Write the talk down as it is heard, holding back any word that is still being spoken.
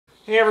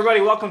Hey everybody,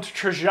 welcome to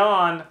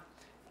TRAJAN.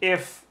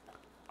 If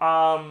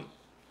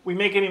we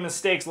make any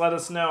mistakes, let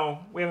us know.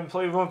 We've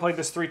only played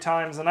this 3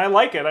 times, and I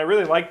like it. I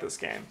really like this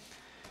game.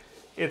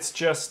 It's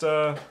just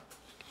And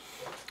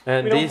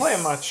we don't play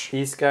it much.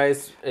 These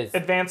guys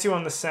Advance you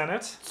on the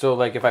Senate. So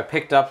like if I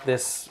picked up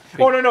this.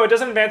 Oh no, it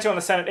doesn't advance you on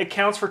the Senate. It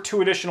counts for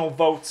 2 additional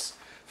votes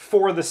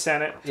for the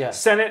Senate. Yeah.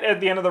 Senate at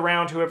the end of the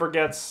round, whoever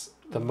gets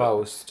the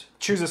most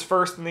chooses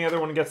first, and the other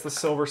one gets the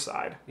silver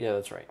side. Yeah,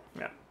 that's right.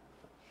 Yeah.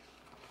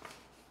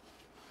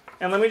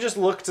 And let me just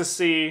look to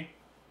see.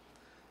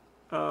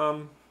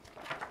 Out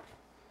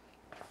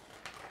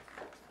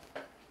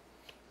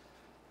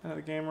of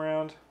the game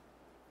round.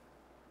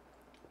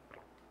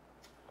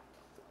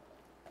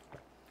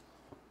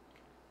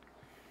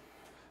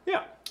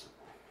 Yeah.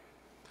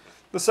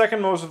 The second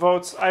most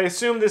votes. I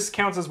assume this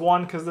counts as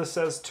 1 because this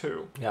says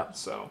 2. Yeah.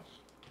 So,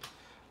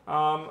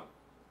 why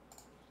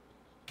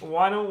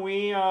don't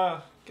we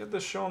get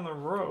this show on the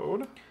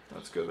road?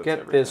 That's good. That's get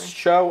everything. this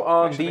show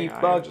on the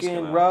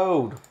fucking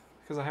road.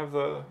 Because I have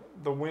the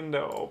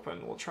window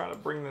open, we'll try to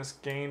bring this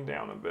gain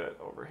down a bit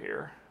over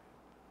here.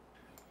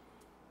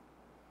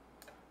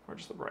 Or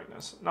just the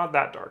brightness. Not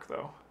that dark,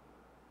 though.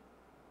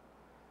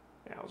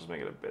 Yeah, I'll just make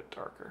it a bit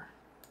darker.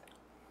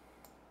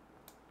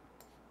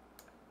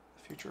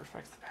 The future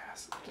affects the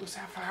past. Blue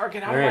sapphire,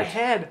 get out of my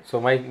head!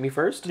 So me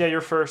first? Yeah, you're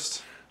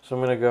first. So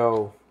I'm going to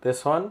go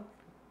this one.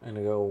 I'm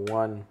going to go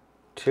 1,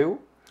 2.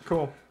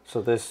 Cool.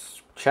 So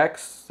this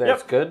checks.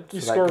 That's good. You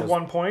so scored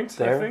 1 point,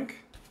 there. I think.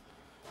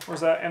 Or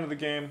is that end of the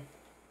game?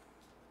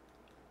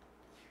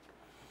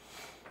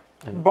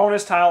 And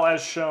bonus tile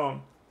as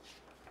shown.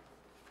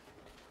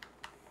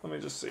 Let me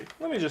just see.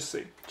 Let me just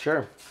see.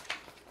 Sure.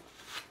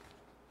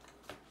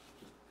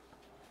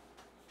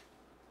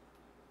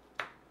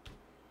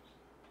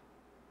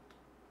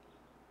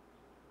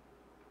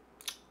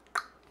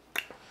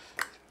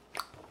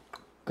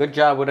 Good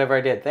job, whatever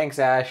I did. Thanks,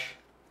 Ash.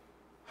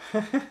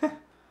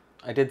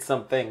 I did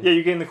something. Yeah,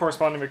 you gained the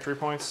corresponding victory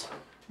points.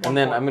 And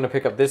then I'm going to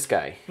pick up this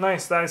guy.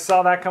 Nice. I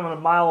saw that coming a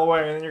mile away,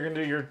 and then you're going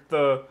to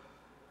do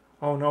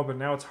Oh, no, but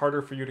now it's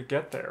harder for you to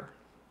get there.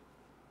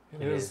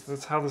 It is.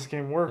 That's how this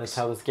game works. That's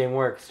how this game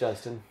works,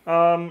 Justin.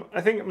 I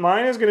think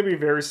mine is going to be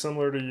very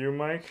similar to you,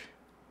 Mike.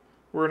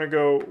 We're going to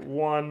go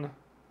 1,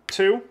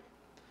 2.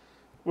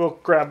 We'll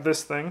grab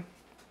this thing.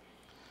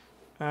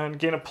 And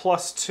gain a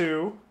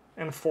 +2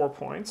 and 4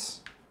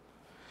 points.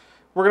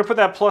 We're going to put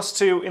that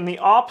 +2 in the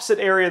opposite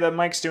area that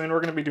Mike's doing. We're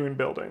going to be doing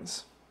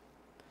buildings.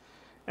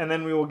 And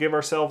then we will give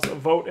ourselves a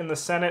vote in the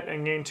Senate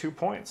and gain 2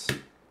 points.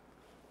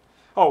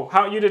 Oh,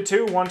 how you did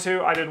 2? 1,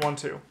 2. I did 1,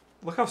 2.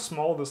 Look how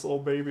small this little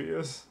baby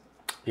is.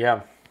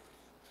 Yeah.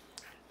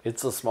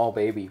 It's a small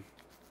baby.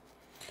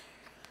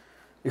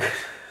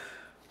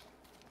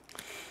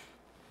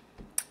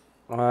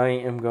 I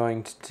am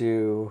going to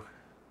do...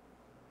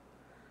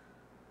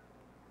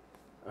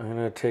 I'm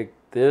going to take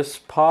this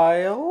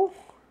pile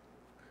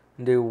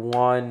and do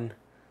 1,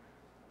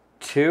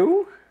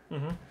 2.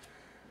 Mm-hmm.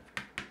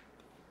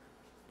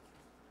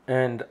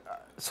 And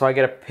so I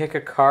get to pick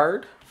a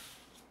card.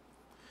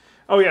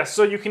 Oh, yeah.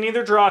 So you can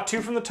either draw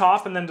 2 from the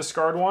top and then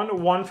discard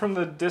 1. 1 from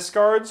the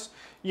discards.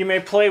 You may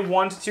play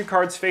 1 to 2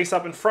 cards face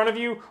up in front of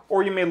you,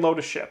 or you may load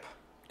a ship.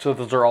 So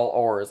those are all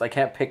ors. I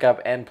can't pick up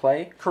and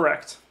play?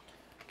 Correct.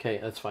 Okay,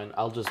 that's fine.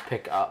 I'll just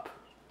pick up.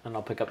 And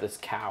I'll pick up this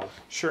cow.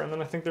 Sure, and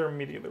then I think they're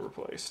immediately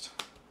replaced.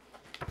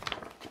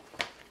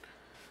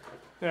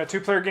 Yeah,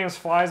 2-player games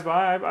flies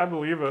by. I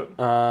believe it.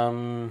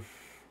 And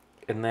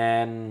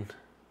then...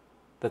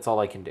 That's all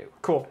I can do.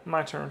 Cool.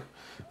 My turn.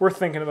 We're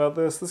thinking about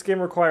this. This game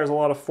requires a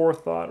lot of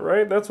forethought,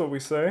 right? That's what we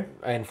say.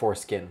 And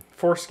foreskin.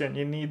 Foreskin.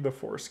 You need the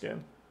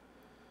foreskin.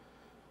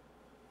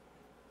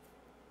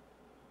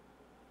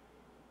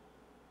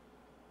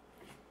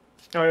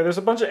 Oh, yeah. There's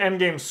a bunch of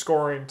endgame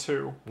scoring,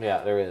 too.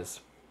 Yeah, there is.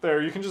 There.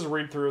 You can just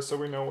read through it so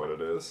we know what it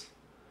is.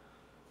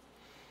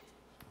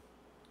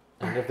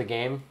 End of the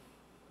game.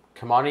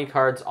 Commodity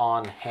cards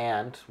on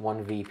hand,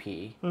 1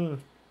 VP.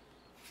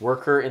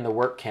 Worker in the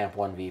work camp,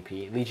 1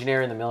 VP.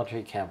 Legionnaire in the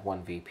military camp,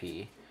 1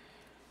 VP.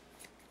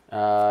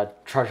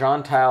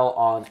 Trajan tile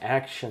on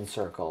action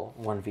circle,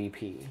 1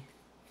 VP.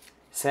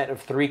 Set of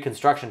 3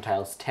 construction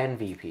tiles, 10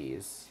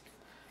 VPs.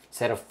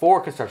 Set of 4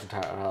 construction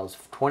tiles,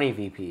 20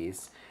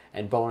 VPs.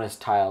 And bonus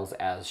tiles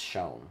as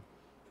shown.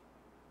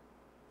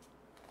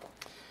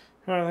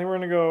 All right, I think we're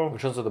going to go...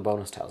 Which ones are the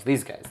bonus tiles?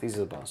 These guys. These are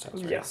the bonus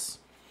tiles, right? Yes.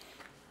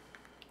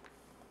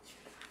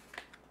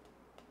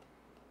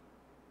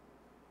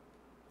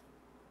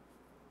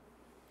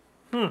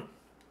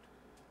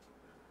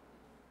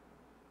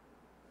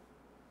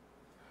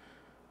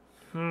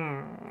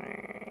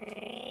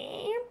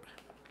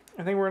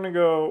 I think we're going to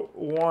go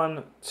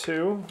 1,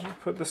 2.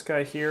 Put this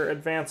guy here.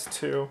 Advance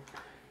 2.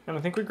 And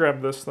I think we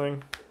grab this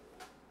thing.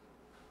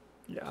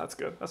 Yeah, that's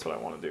good. That's what I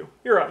want to do.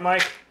 You're up,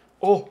 Mike.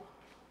 Oh,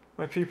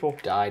 my people.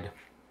 Died.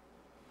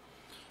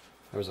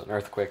 There was an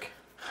earthquake.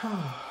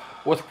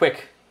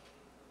 Earthquake.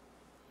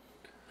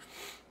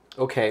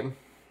 Okay.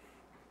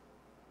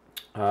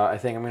 I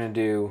think I'm going to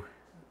do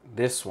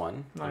this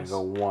one. Nice. I'm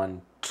going to go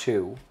 1,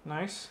 2.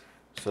 Nice.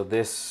 So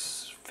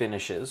this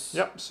finishes.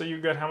 Yep. So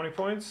you got how many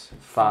points?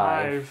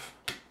 5.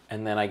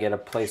 And then I get to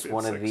place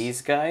one of 6.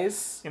 these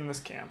guys In this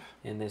camp.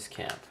 in this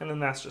camp. And then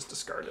that's just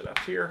discarded up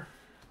here.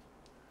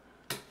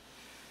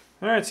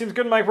 All right, seems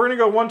good, Mike. We're going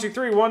to go 1, 2,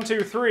 3, 1,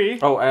 2, 3.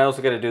 Oh, I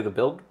also got to do the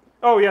build.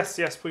 Oh, yes,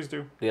 yes, please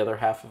do. The other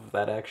half of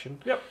that action.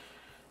 Yep.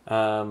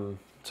 So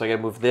I got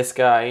to move this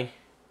guy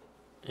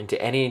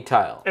into any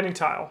tile. Any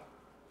tile.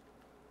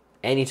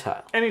 Any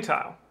tile. Any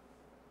tile.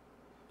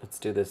 Let's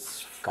do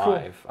this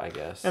 5, I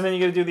guess. And then you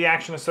got to do the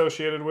action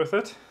associated with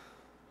it.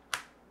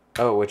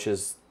 Oh, which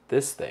is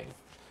this thing.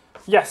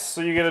 Yes,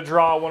 so you get to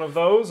draw one of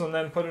those and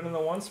then put it in the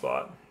 1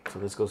 spot. So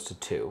this goes to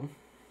 2.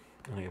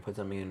 And I can put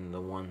something in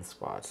the 1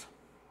 spot.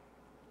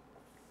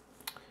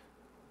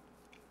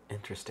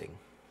 Interesting.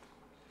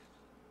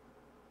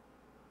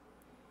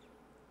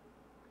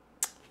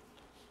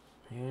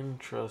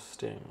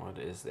 Interesting. What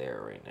is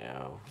there right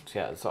now? So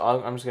yeah, so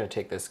I'm just going to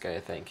take this guy, I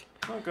think.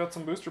 Oh, I've got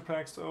some booster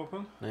packs to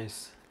open.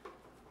 Nice.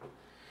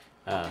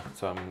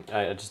 So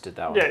I just did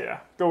that one. Yeah, yeah.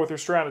 Go with your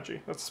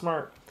strategy. That's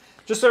smart.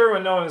 Just so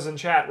everyone knows in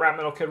chat, Rap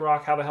Metal Kid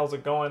Rock, how the hell's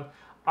it going?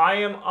 I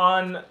am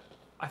on,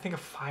 I think, a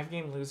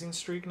 5-game losing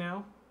streak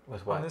now.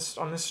 With what?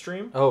 On this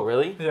stream. Oh,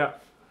 really? Yeah.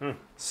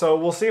 So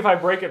we'll see if I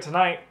break it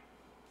tonight.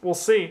 We'll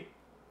see.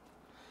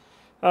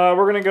 We're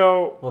going to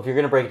go... Well, if you're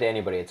going to break it to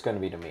anybody, it's going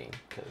to be to me.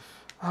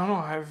 I don't know.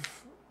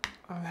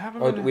 I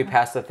haven't Oh, been... we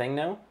passed the thing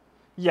now?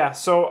 Yeah,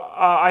 so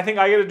I think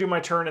I got to do my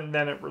turn and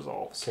then it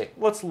resolves. Okay.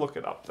 Let's look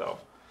it up, though.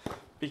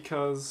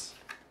 Because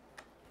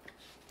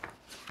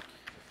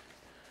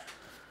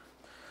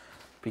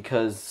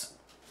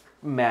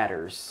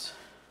matters.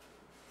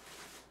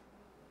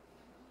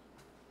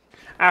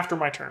 After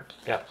my turn.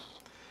 Yeah.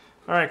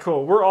 All right,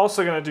 cool. We're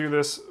also going to do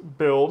this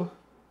build.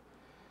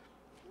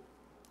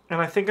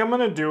 And I think I'm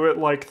going to do it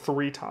like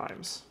 3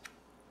 times.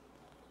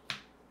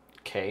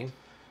 Okay.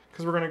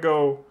 Because we're going to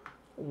go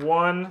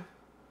 1,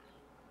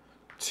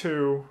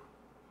 2...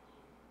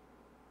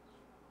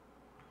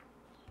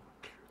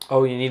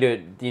 Oh, you need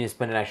to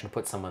spend an action to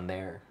put someone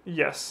there.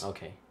 Yes.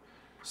 Okay.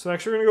 So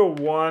next we're going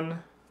to go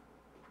 1.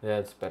 Yeah,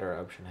 that's a better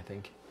option, I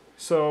think.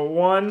 So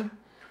 1.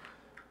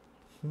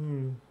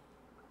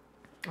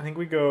 I think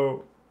we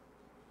go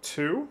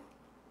 2.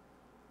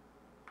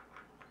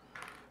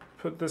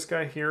 Put this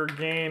guy here.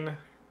 Gain.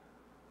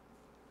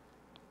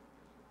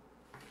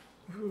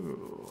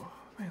 Ooh.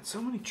 Man,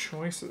 so many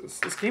choices.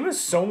 This game has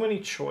so many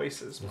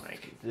choices,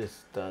 Mike.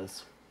 This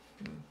does.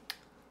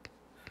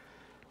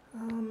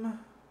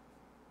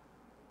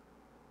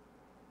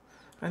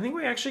 I think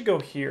we actually go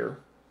here.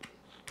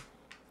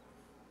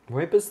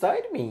 Right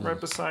beside me. Right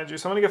beside you.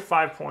 So I'm going to get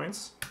 5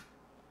 points.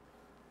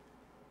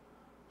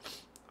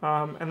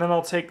 And then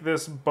I'll take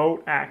this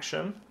boat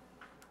action,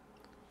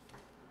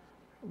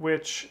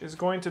 which is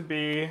going to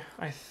be,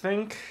 I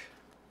think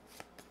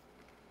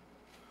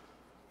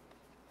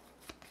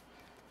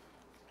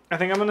I'm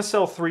going to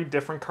sell 3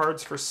 different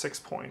cards for 6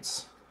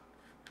 points.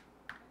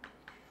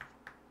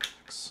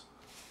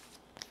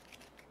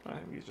 I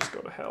think you just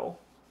go to hell.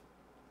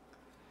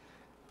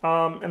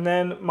 And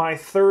then my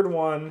third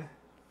one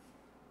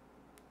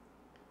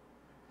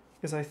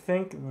is, I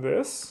think,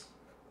 this.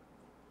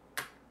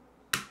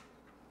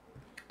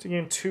 To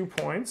gain 2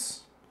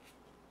 points.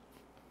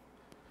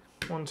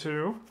 1,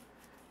 2.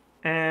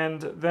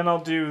 And then I'll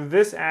do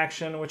this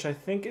action, which I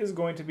think is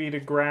going to be to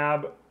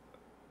grab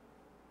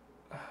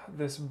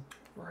this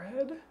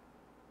bread.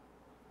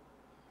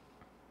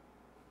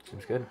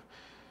 Seems good.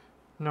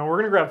 No, we're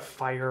going to grab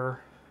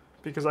fire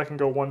because I can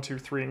go 1, 2,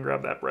 3 and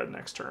grab that bread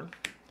next turn.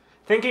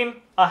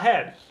 Thinking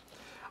ahead.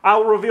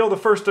 I'll reveal the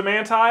first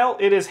demand tile.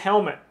 It is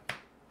helmet.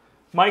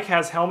 Mike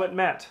has helmet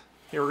met.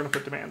 Here, we're going to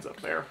put demands up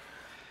there.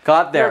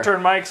 Got there. Your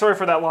turn, Mike. Sorry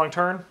for that long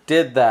turn.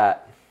 Did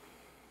that.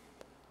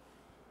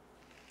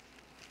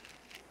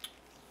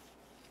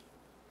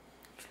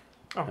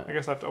 Oh, I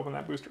guess I have to open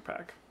that booster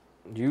pack.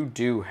 You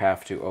do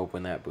have to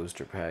open that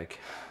booster pack.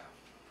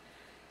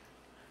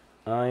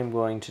 I'm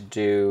going to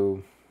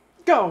do...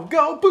 Go,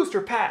 go,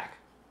 booster pack!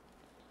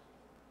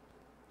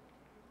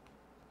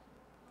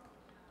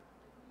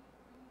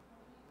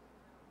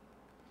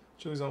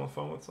 Julie's on the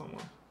phone with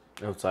someone.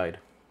 Outside.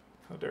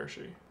 How dare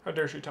she? How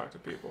dare she talk to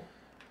people?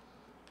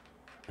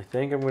 I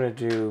think I'm going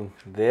to do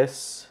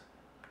this.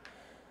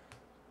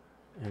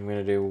 I'm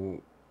going to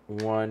do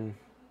 1,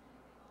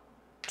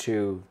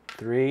 2,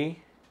 3.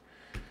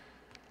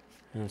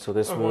 And so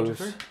this moves.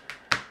 1, 2, 3.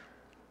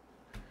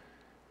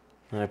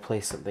 And I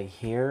place something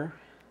here.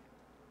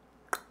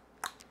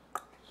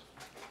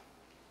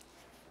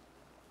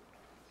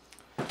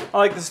 I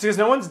like this because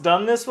no one's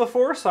done this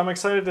before, so I'm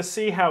excited to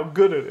see how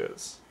good it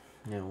is.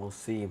 Yeah, we'll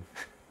see.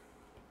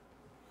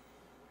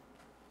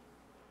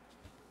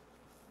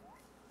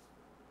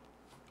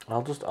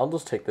 I'll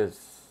just take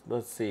this.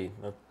 Let's see.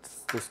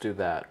 Let's do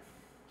that.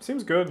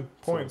 Seems good.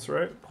 Points, So,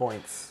 right?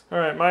 Points. All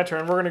right, my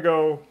turn. We're gonna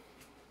go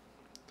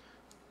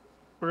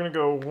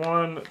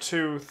 1,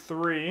 2,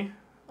 3.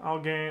 I'll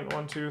gain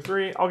 1, 2,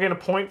 3. I'll gain a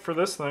point for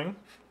this thing.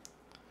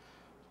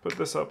 Put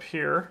this up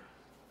here.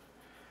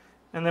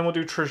 And then we'll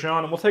do TRAJAN,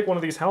 and we'll take one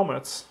of these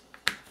helmets.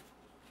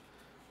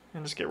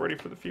 And just get ready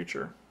for the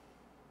future.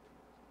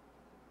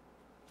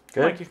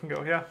 Good. Mike, you can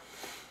go, yeah.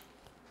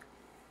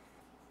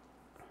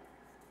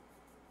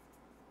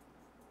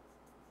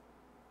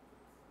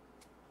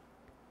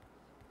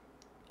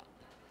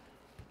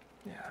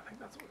 Yeah, I think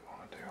that's what we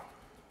want to do.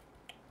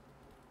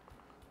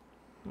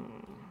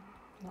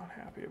 Not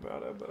happy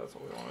about it, but that's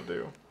what we want to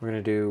do. We're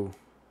going to do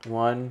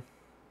 1,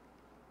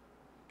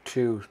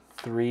 2,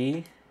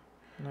 3.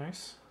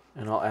 Nice.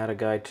 And I'll add a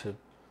guy to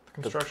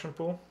The construction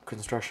pool.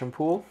 Construction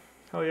pool.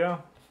 Hell yeah.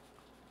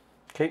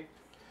 Okay.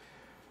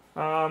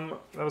 That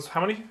was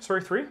how many?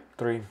 Sorry, 3?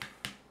 3.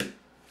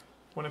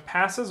 When it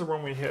passes or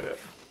when we hit it?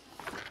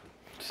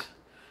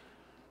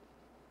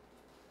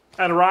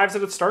 And arrives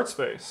at its start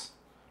space.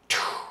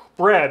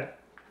 Bread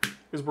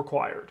is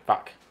required.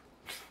 Fuck.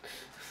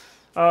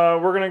 We're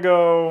going to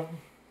go...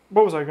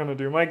 What was I going to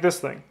do? Mike, this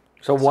thing.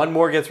 So one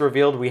more gets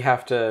revealed, we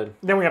have to...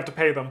 Then we have to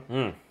pay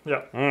them.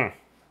 Yeah.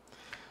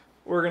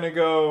 We're going to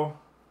go...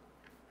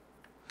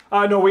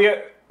 no, we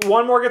get...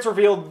 One more gets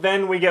revealed,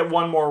 then we get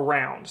one more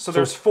round. So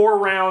there's 4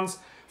 rounds.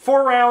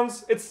 4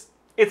 rounds,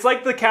 it's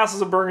like the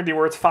Castles of Burgundy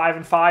where it's 5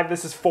 and 5.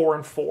 This is 4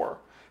 and 4.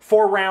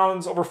 4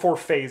 rounds over 4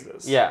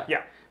 phases. Yeah.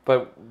 Yeah.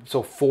 But,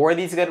 so 4 of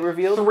these get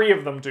revealed? 3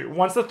 of them do.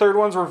 Once the 3rd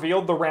one's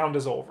revealed, the round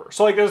is over.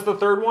 So like there's the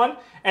 3rd one,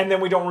 and then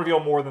we don't reveal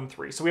more than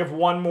 3. So we have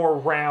one more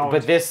round.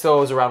 But this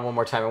goes around one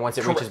more time, and once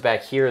it reaches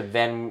back here,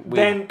 then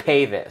we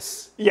pay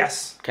this.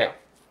 Yes. Okay.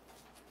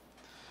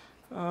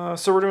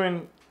 So we're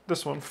doing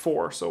this one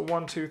 4. So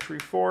 1, 2, 3,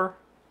 4.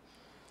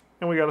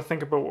 And we got to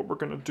think about what we're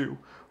going to do.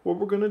 What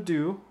we're going to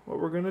do. What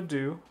we're going to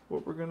do.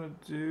 What we're going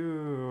to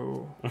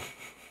do.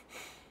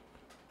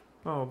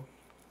 Oh.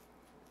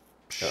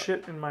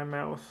 Shit in my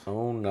mouth.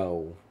 Oh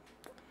no.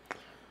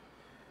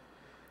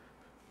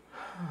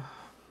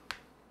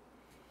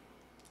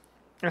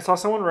 I saw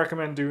someone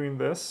recommend doing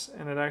this,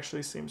 and it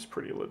actually seems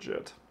pretty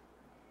legit.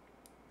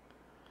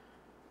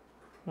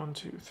 1,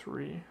 2,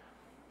 3.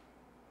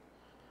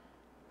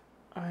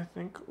 I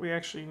think we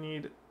actually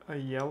need a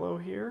yellow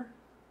here.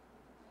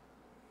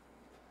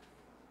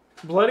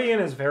 Bloody Inn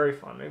is very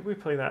fun. Maybe we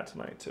play that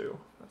tonight too.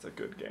 That's a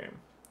good game.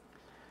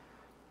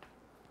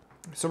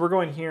 So we're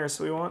going here,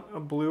 so we want a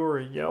blue or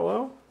a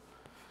yellow.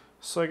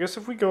 So I guess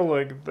if we go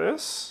like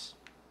this,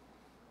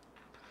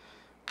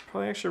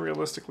 probably actually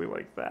realistically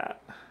like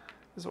that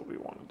is what we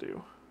want to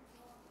do.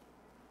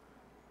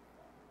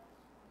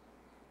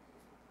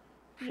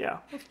 Yeah,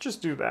 let's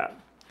just do that.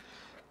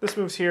 This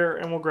moves here,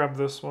 and we'll grab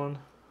this one.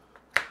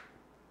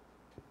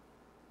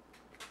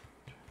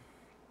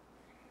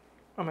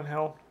 I'm in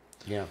hell.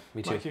 Yeah,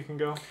 me too. Mike, you can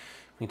go.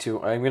 Me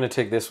too. I'm going to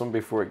take this one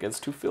before it gets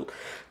too filled.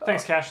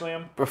 Thanks, Cash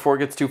Liam. Before it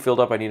gets too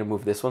filled up, I need to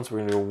move this one. So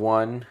we're going to do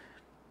 1,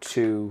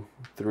 2,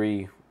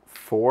 3,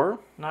 4.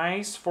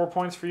 Nice. 4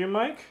 points for you,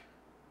 Mike.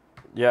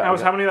 Yeah. That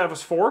was how many? That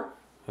was 4?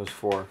 That was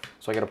 4.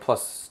 So I got a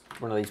plus,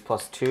 one of these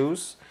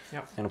 +2s.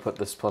 Yep. I'm going to put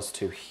this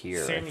 +2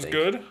 here. Seems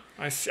good.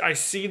 I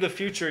see the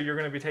future you're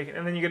going to be taking.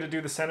 And then you get to do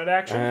the Senate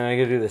action. I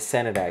got to do the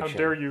Senate action. How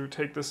dare you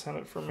take the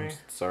Senate from me?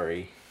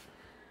 Sorry.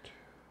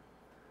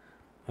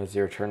 It's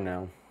your turn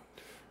now.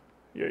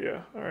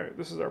 Yeah. All right,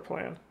 this is our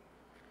plan.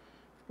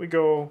 We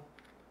go...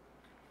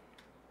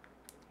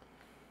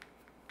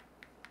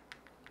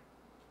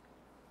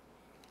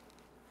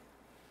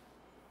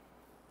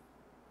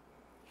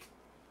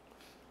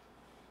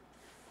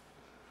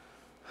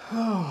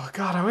 Oh,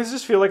 God, I always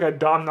just feel like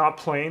I'm not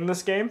playing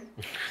this game,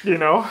 you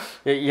know?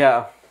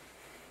 Yeah.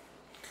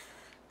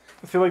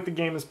 I feel like the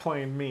game is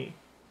playing me.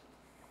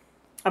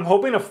 I'm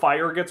hoping a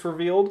fire gets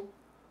revealed.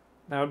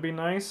 That would be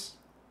nice.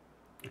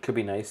 It could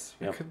be nice.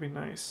 Yep. It could be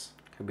nice.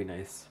 Could be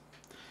nice.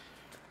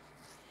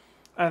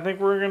 I think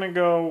we're going to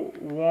go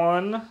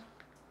 1,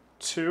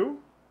 2.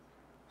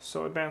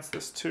 So advance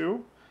this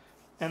 2.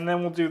 And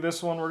then we'll do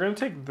this one. We're going to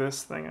take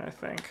this thing, I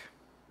think.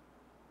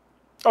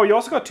 Oh, you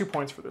also got 2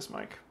 points for this,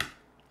 Mike.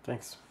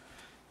 Thanks.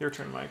 Your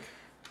turn, Mike.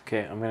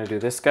 Okay, I'm going to do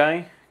this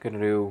guy. Going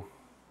to do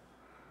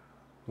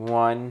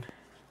 1,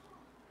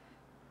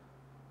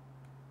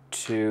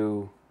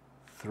 2,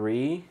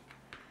 3.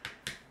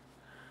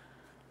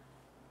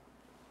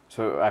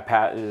 So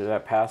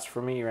that passed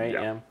for me, right?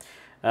 Yeah.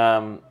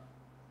 I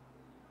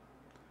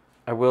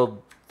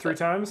will... 3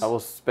 times? I will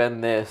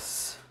spend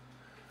this...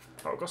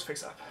 Oh, it goes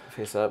face up.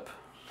 Face up.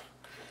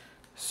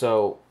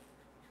 So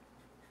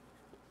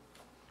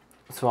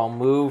I'll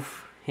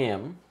move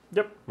him.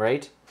 Yep.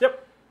 Right?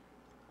 Yep.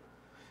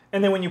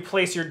 And then when you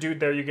place your dude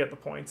there, you get the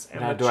points.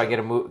 And now, do I get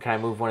a move? Can I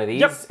move one of these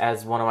Yep.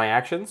 as one of my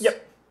actions?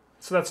 Yep.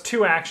 So that's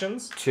 2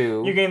 actions.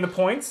 2. You gain the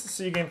points,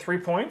 so you gain 3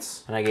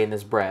 points. And I gain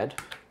this bread.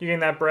 You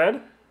gain that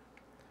bread.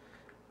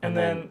 And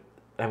then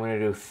I'm going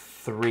to do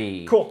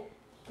 3. Cool.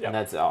 Yep. And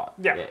that's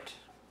Yeah. it.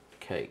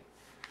 Okay.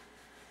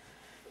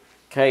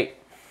 Okay.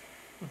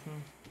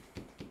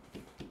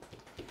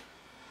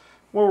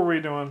 What were we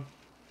doing?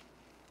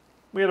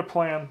 We had a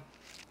plan.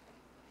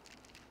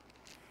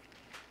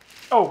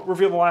 Oh,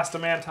 reveal the last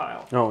demand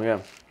tile. Oh,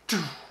 yeah.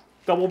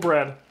 Double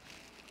bread.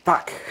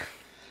 Fuck.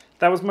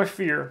 That was my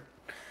fear.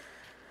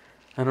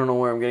 I don't know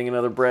where I'm getting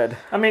another bread.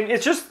 I mean,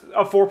 it's just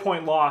a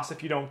 4-point loss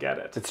if you don't get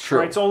it. It's true.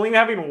 Right? So only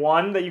having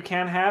one that you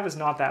can have is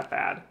not that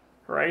bad,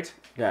 right?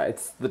 Yeah,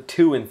 it's the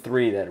 2 and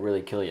 3 that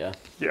really kill you.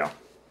 Yeah.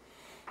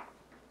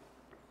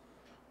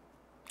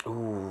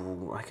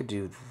 Ooh, I could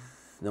do...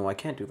 No, I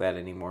can't do that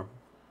anymore.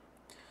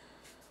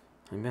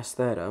 I messed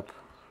that up.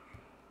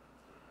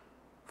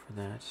 For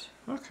that.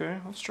 Okay,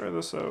 let's try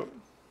this out.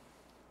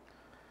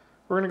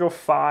 We're going to go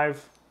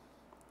 5.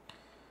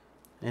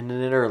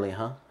 Ending it early,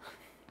 huh?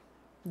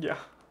 Yeah.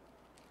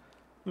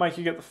 Mike,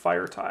 you get the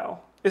fire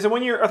tile. Is it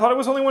when you're... I thought it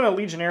was only when a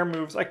Legionnaire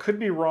moves. I could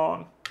be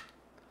wrong.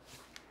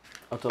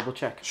 I'll double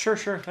check. Sure.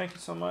 Thank you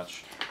so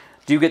much.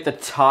 Do you get the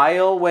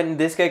tile when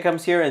this guy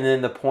comes here and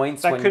then the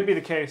points That could be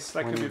the case.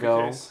 That could be the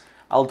case.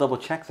 I'll double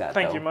check that,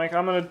 Thank you, Mike.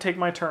 I'm going to take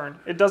my turn.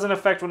 It doesn't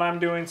affect what I'm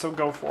doing, so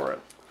go for it.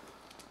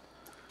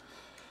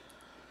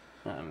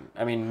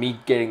 I mean, me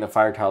getting the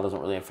fire tile doesn't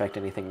really affect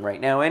anything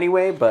right now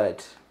anyway,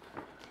 but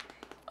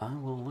I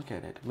will look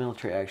at it.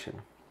 Military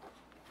action.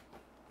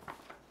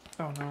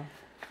 Oh, no.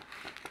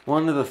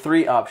 One of the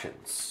 3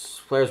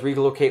 options. Players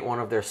relocate one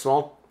of their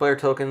small player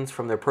tokens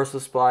from their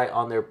personal supply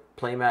on their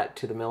playmat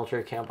to the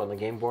military camp on the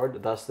game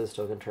board. Thus, this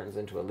token turns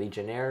into a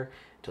Legionnaire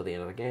until the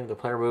end of the game. The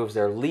player moves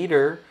their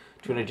leader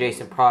to an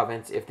adjacent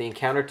province. If they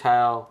encounter a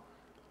tile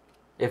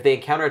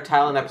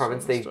in that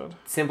province, they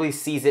simply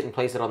seize it and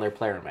place it on their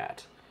player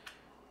mat.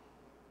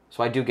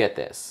 So I do get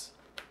this.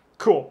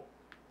 Cool.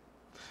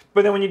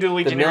 But then when you do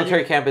Legionnaire... The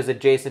military camp is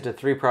adjacent to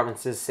 3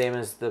 provinces, same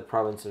as the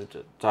province of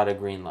dotted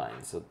green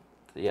lines. So,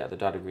 yeah, the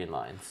dotted green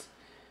lines.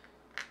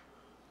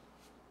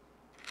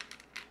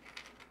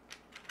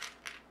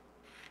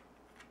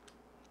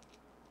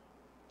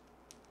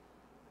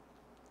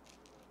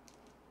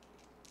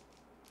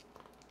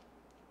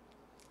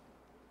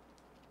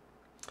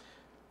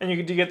 And do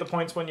you get the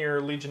points when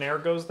your Legionnaire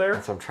goes there?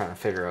 That's what I'm trying to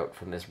figure out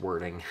from this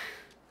wording.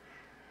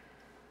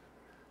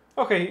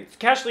 Okay,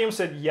 Cash Liam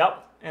said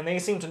yep, and they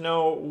seem to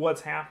know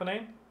what's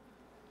happening.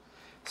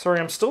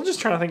 Sorry, I'm still just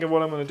trying to think of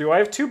what I'm going to do. I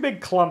have 2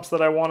 big clumps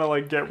that I want to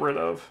like get rid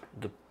of.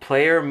 The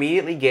player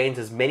immediately gains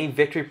as many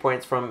victory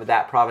points from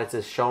that province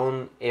as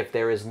shown if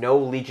there is no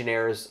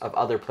Legionnaires of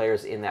other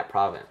players in that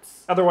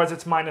province. Otherwise,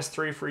 it's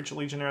 -3 for each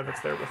Legionnaire that's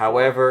there before.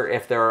 However,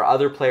 if there are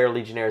other player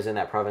Legionnaires in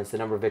that province, the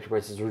number of victory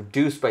points is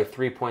reduced by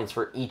 3 points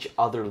for each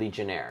other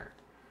Legionnaire.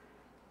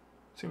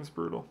 Seems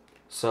brutal.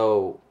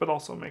 So, but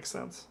also makes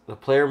sense. The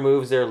player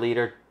moves their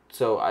leader.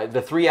 So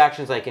the 3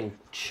 actions I can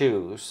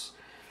choose.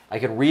 I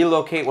can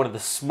relocate one of the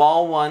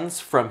small ones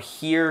from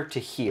here to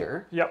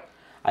here. Yep.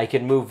 I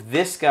can move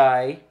this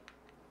guy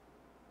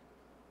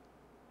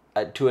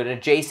to an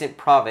adjacent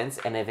province,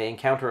 and if I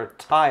encounter a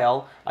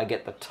tile, I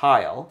get the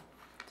tile.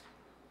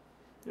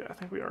 Yeah, I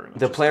think we are going to.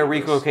 The player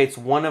relocates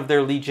one of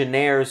their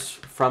Legionnaires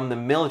from the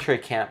military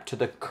camp to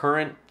the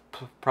current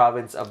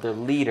province of their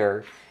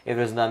leader if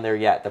there's none there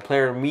yet. The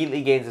player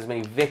immediately gains as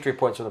many victory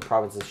points from the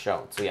province as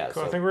shown. So yeah.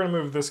 Cool. So I think we're going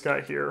to move this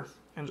guy here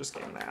and just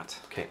gain that.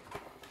 Okay.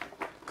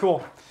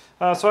 Cool.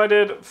 So I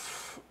did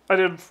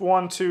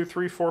 1, 2,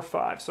 3, 4,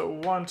 5. So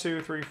 1,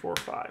 2, 3, 4,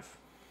 5.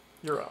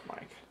 You're up,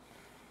 Mike.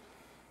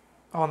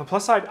 Oh, on the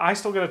plus side, I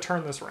still got to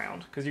turn this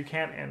round because you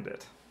can't end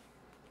it.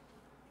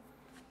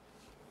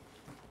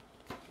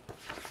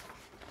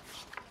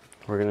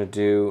 We're going to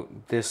do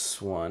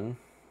this one.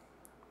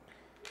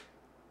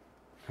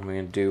 And we're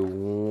going to do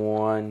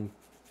 1,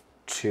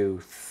 2,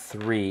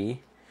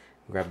 3.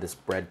 Grab this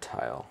bread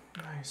tile.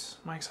 Nice.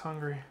 Mike's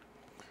hungry.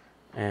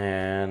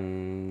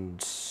 And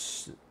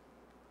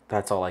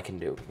that's all I can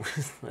do.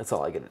 That's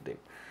all I get to do.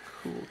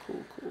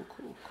 Cool.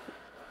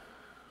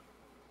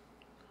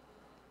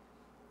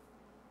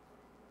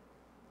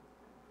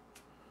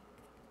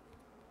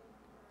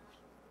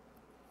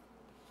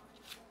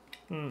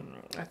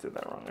 I did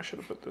that wrong. I should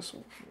have put this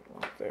one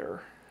up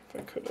there if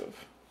I could have.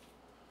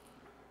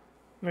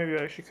 Maybe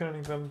I actually couldn't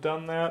even have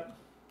done that.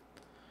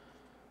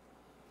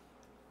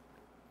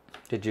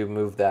 Did you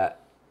move that?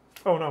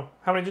 Oh no.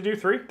 How many did you do?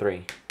 3?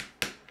 3.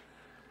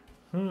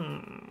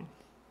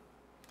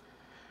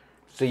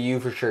 So you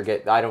for sure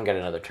get... I don't get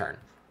another turn.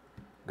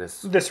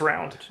 This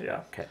round,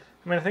 yeah. Okay.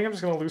 I mean, I think I'm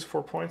just going to lose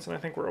 4 points, and I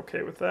think we're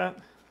okay with that.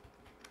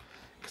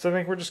 Because I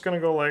think we're just going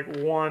to go like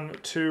 1,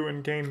 2,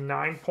 and gain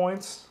 9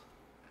 points.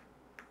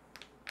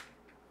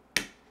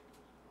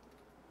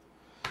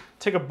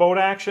 Take a boat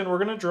action. We're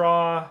going to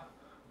draw...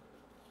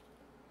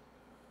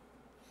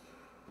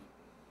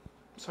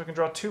 So I can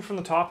draw 2 from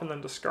the top and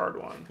then discard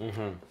 1.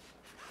 Mm-hmm.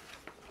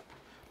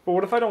 But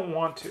what if I don't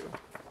want to?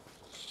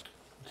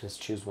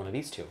 Just choose one of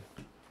these 2.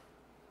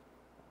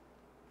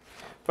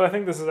 But I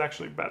think this is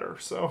actually better,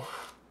 so...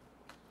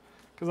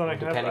 Because then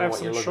I have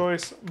some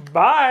choice. Looking...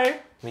 Bye!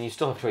 I mean, you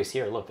still have choice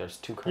here. Look, there's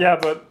 2 cards. Yeah,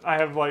 but I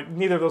have, like,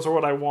 neither of those are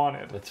what I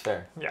wanted. That's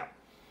fair. Yeah.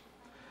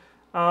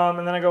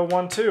 And then I go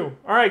 1, 2.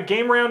 All right,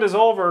 game round is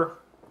over.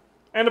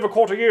 End of a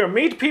quarter year.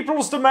 Meet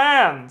people's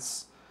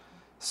demands.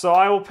 So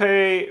I will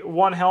pay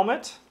 1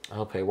 helmet.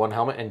 I'll pay 1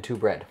 helmet and 2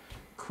 bread.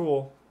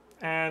 Cool.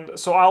 And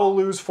so I'll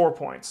lose 4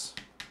 points.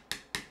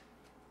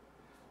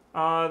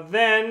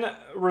 Then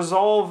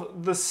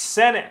resolve the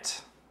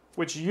Senate,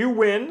 which you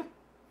win.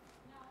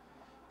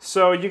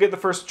 So you get the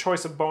first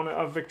choice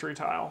of victory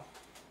tile.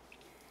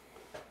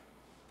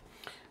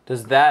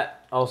 Does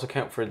that also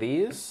count for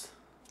these?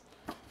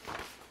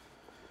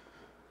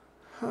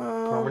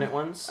 Permanent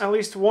ones? At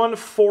least one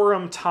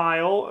forum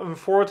tile, and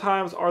forum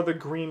tiles are the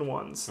green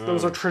ones.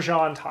 Those are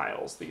TRAJAN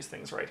tiles, these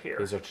things right here.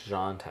 These are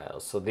TRAJAN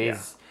tiles. So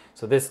these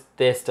so this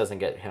doesn't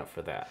get count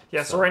for that.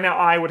 Yeah, so right now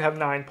I would have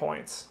 9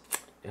 points.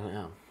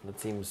 Yeah, that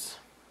seems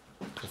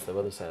what's the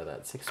other side of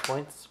that? 6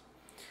 points?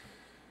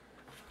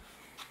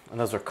 And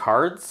those are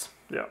cards?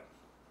 Yeah.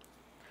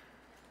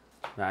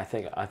 No, I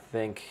think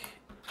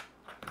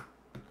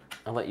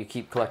I'll let you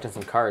keep collecting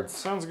some cards.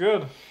 Sounds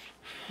good.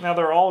 Now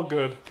they're all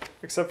good,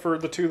 except for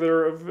the 2 that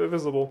are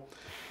visible.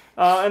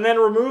 And then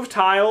remove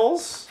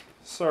tiles.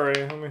 Sorry,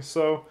 let me,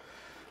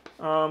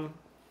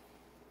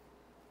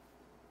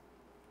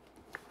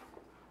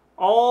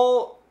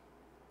 all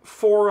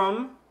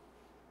forum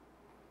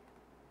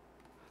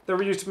that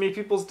were used to meet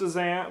people's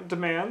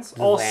demands.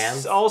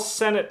 All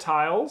Senate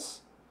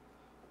tiles,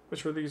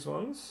 which were these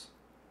ones.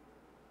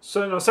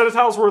 So no, Senate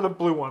tiles were the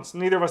blue ones.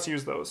 Neither of us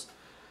used those.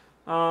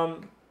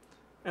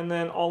 And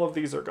then all of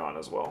these are gone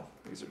as well.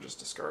 These are just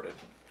discarded.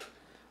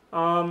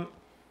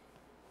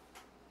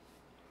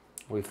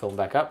 We fill them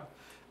back up.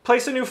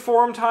 Place a new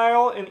forum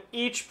tile in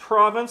each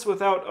province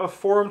without a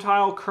forum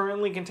tile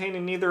currently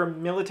containing neither a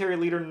military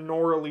leader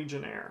nor a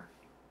legionnaire.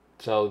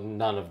 So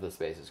none of the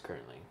spaces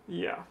currently.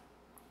 Yeah.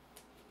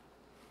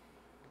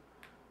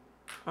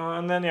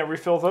 And then, yeah,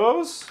 refill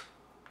those.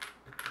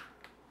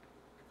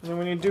 And then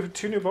we need to do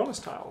 2 new bonus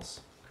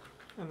tiles.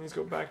 And these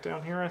go back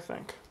down here, I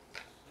think.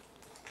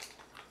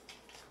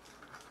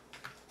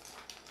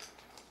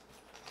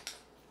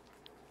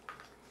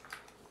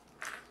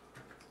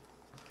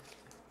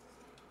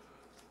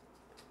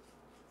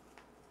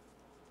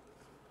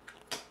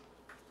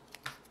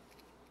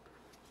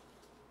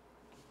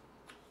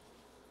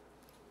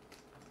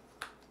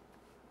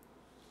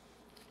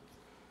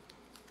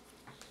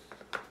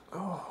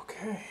 Oh,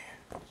 okay.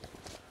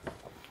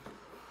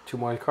 2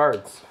 more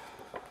cards.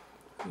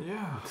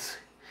 Yeah.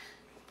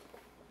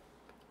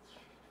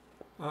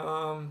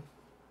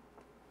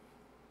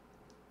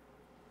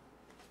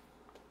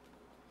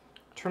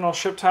 Turn all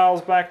ship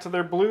tiles back to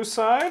their blue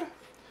side.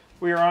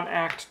 We are on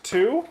Act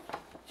 2.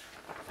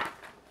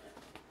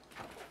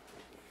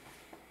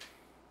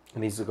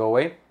 And these will go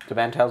away?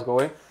 Demand tiles go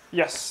away?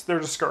 Yes, they're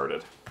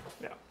discarded.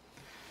 Yeah.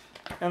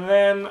 And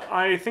then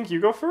I think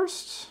you go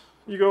first.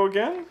 You go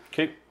again.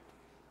 Okay.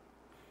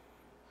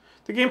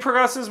 The game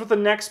progresses with the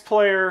next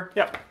player.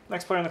 Yep,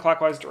 next player in the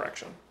clockwise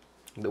direction.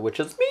 Which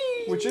is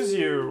me. Which is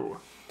you.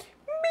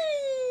 Me.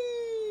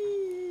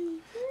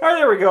 All right,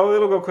 there we go.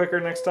 It'll go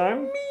quicker next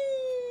time.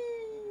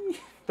 Me.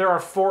 There are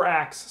 4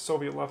 acts,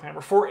 Soviet Love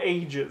Hammer. 4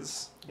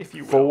 ages, if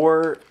you will.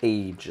 4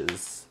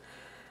 ages.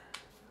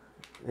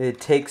 It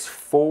takes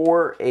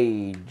 4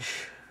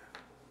 age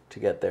to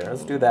get there.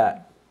 Let's do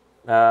that.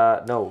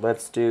 No,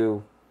 let's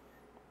do...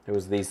 It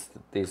was these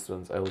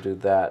ones. I will do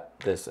that,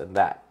 this, and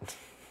that.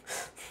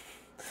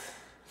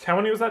 How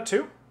many was that?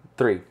 2?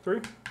 3. 3?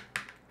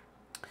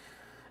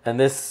 And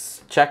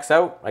this checks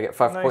out. I get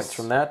 5 Nice. points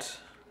from that.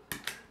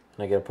 And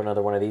I get to put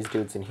another one of these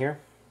dudes in here.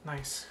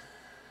 Nice.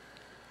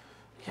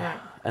 Yeah.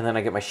 And then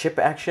I get my ship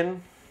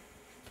action.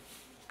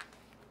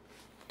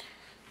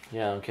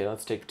 Yeah, okay,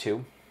 let's take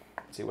 2.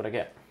 See what I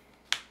get.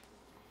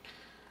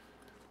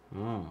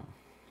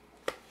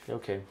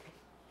 Okay.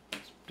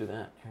 Let's do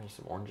that. Here's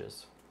some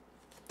oranges.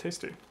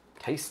 Tasty.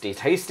 Tasty,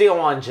 tasty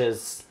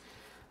oranges.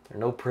 There are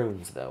no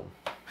prunes, though.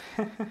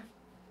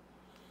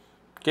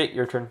 Okay,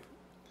 your turn.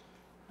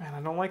 Man,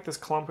 I don't like this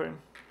clumping.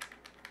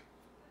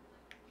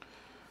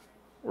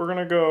 We're going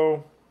to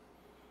go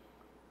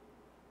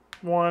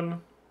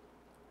 1,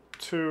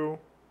 2,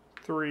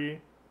 3,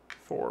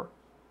 4,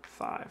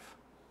 5.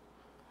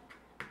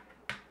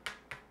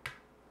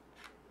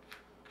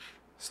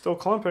 Still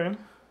clumping.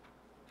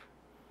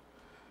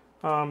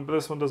 But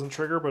this one doesn't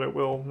trigger, but it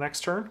will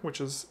next turn, which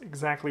is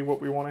exactly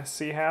what we want to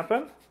see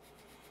happen.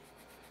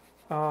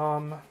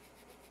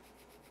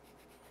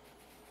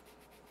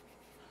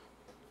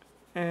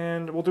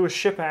 And we'll do a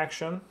ship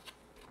action,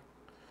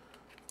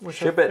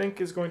 which I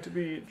think is going to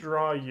be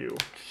draw you.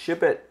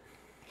 Ship it.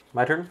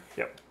 My turn?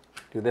 Yep.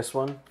 Do this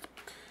one.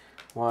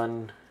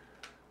 1.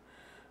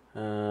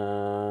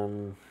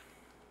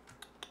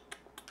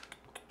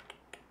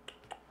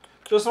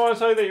 Just want to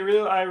tell you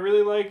that I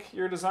really like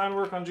your design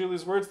work on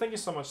Julie's words. Thank you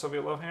so much,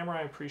 Soviet Love Hammer.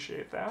 I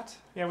appreciate that.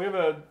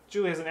 Yeah,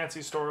 Julie has an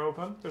Etsy store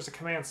open. There's a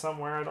command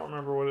somewhere. I don't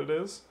remember what it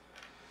is.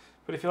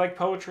 But if you like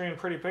poetry and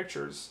pretty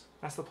pictures,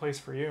 that's the place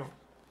for you.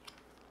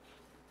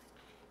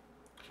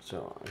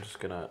 So I'm just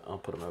gonna, I'll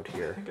put them out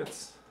here. I think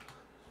it's...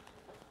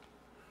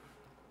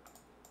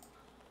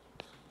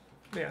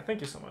 Yeah,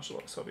 thank you so much,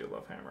 Soviet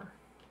Love Hammer.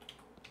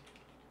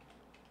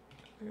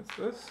 I think it's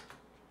this.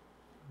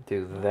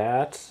 Do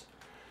that.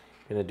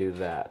 I'm gonna do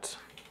that.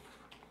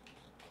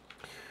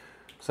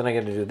 So then I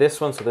get to do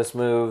this one, so this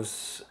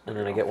moves, and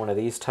then I get one of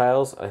these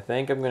tiles. I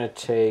think I'm gonna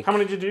take... How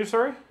many did you do,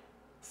 sorry?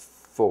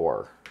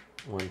 4.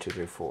 1, 2,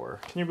 3, 4.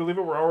 Can you believe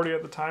it? We're already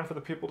at the time for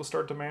the people to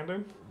start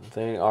demanding.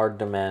 They are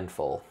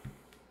demandful.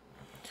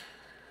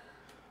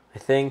 I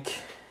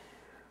think.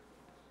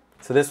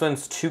 So this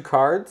one's 2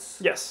 cards?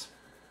 Yes.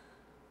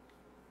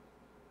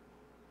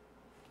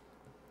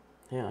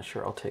 Yeah,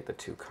 sure. I'll take the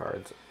 2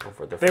 cards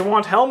over the. They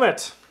want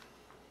helmet.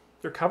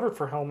 You're covered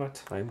for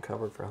helmet. I am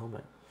covered for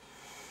helmet.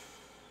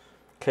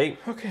 Okay.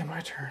 Okay, my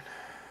turn.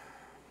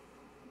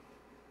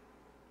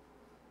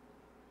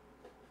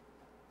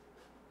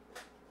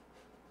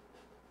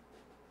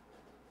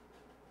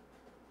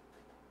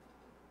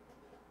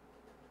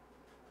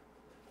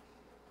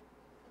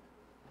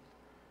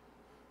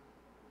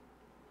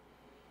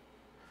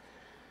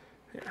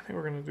 Yeah, I think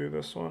we're going to do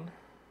this one.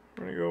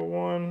 We're going to go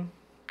 1,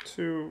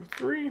 2,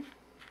 3.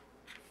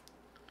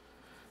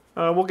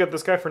 We'll get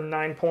this guy for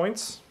 9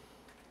 points.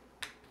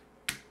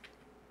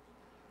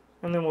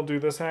 And then we'll do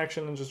this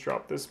action and just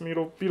drop this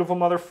beautiful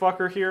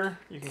motherfucker here.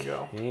 You can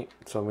go. Okay,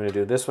 so I'm going to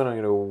do this one. I'm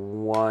going to do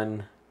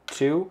 1,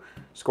 2.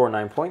 Score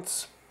 9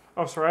 points.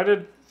 Oh, sorry. I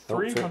did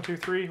 3. Oh, 1, 2,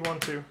 3. 1,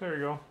 2. There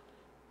you go.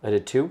 I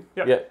did 2?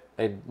 Yep. Yeah.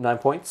 I had 9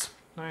 points.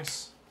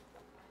 Nice.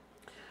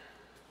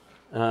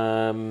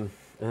 And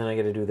then I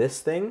got to do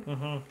this thing.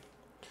 Mm-hmm.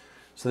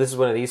 So this is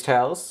one of these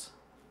tiles.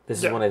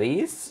 This is one of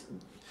these.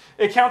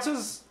 It counts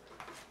as...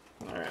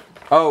 Alright.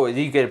 Oh,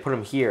 you get to put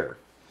them here.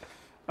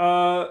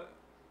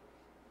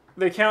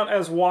 They count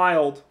as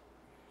wild.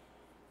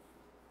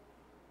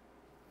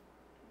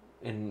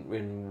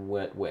 In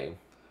what way?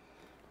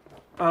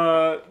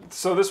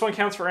 So this one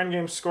counts for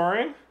endgame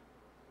scoring.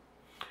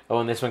 Oh,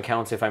 and this one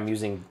counts if I'm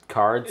using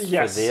cards for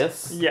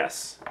this?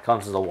 Yes.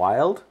 Counts as a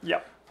wild?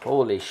 Yep.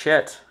 Holy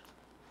shit.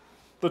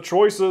 The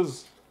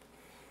choices.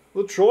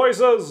 The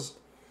choices.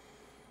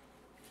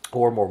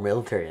 Or more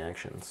military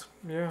actions.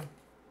 Yeah.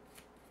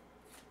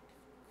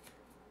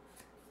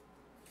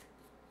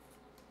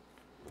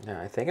 Yeah,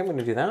 I think I'm going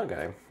to do that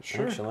guy.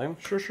 Sure. Actually.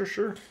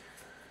 Sure.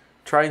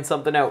 Trying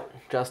something out,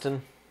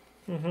 Justin.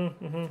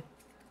 Mm-hmm.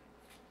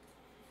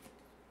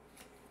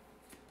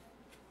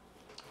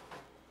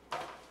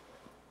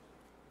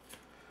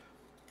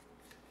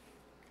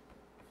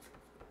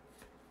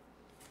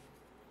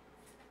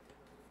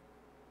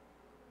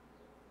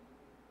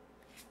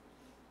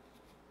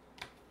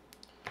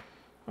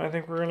 I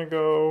think we're going to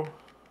go...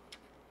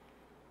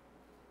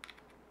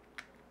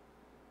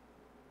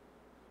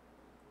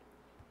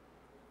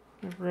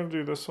 If we're going to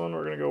do this one,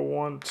 we're going to go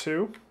 1,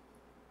 2.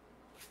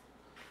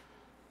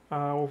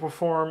 We'll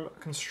perform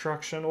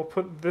construction. We'll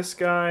put this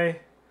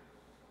guy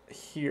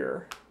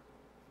here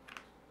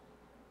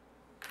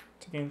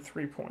to gain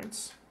 3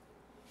 points.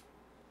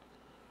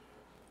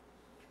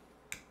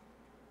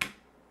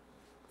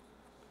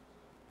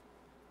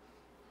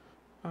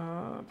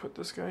 Put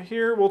this guy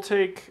here. We'll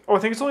take... Oh, I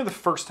think it's only the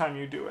first time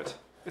you do it.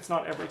 It's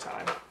not every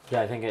time.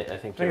 Yeah, I think you're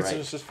right.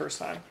 It's just first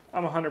time.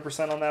 I'm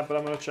 100% on that, but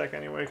I'm going to check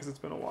anyway because it's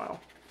been a while.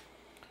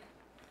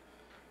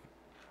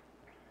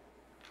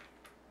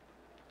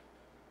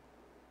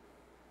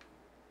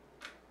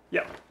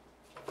 Yep.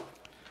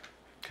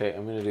 Okay,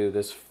 I'm going to do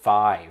this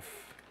 5.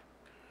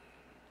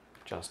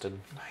 Justin.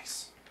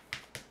 Nice.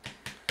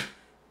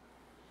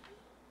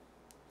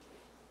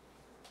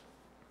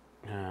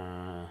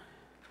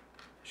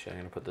 Actually, I'm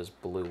going to put this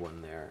blue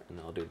one there, and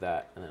then I'll do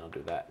that, and then I'll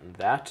do that, and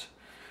that.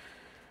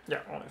 Yeah,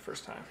 only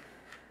first time.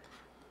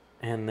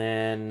 And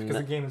then... Because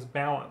the game is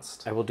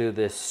balanced. I will do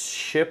this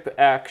ship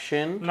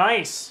action.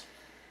 Nice!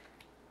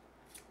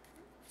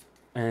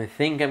 And I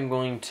think I'm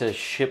going to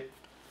ship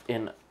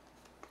in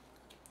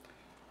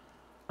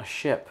a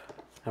ship.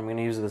 I'm going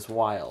to use this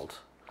wild.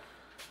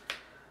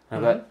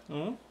 I've got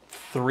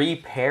 3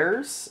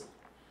 pairs.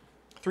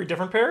 3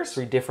 different pairs?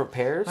 3 different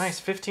pairs. Nice,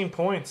 15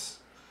 points.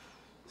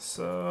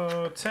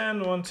 So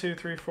 10, 1, 2,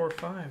 3, 4,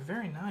 5.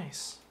 Very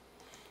nice.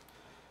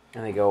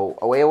 And they go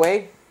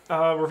away.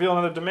 Reveal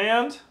another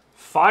demand.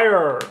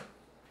 Fire!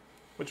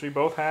 Which we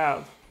both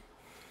have.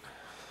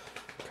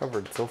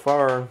 Covered so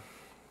far.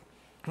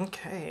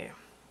 Okay.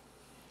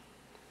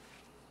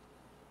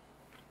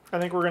 I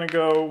think we're going to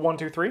go 1,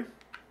 2, 3.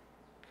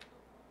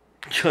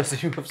 Justin,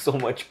 you have so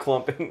much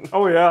clumping.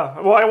 Oh, yeah.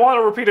 Well, I want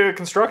to repeat a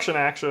construction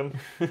action.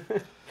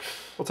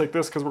 We'll take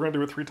this because we're going to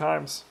do it 3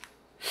 times.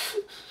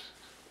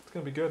 It's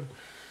going to be good.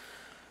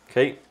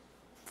 Okay.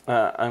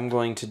 I'm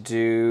going to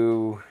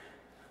do...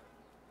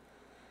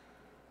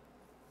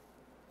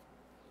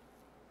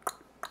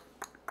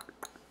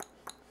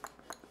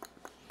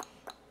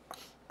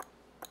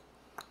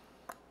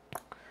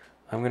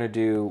 I'm going to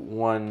do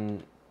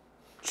 1,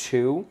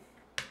 2.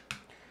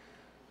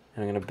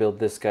 And I'm going to build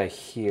this guy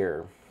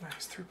here.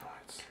 Nice, 3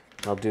 points.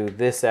 I'll do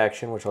this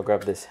action, which I'll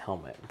grab this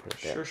helmet and put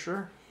it there.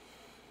 Sure.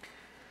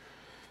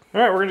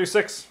 All right, we're going to do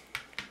 6.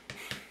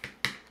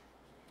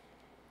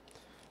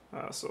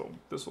 So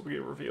this will be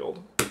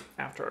revealed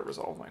after I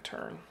resolve my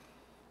turn.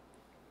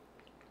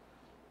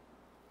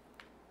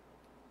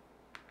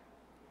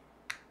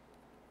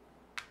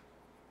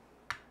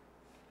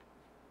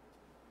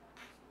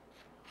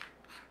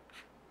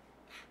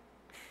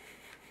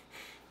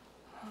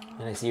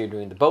 And I see you're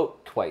doing the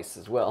boat twice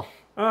as well.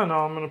 Oh,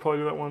 no, I'm going to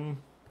probably do that one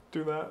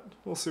do that.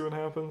 We'll see what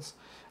happens.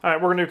 All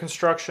right, we're gonna do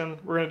construction.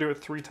 We're gonna do it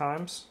 3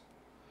 times.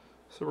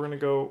 So we're gonna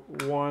go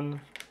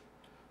 1,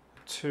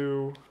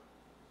 2,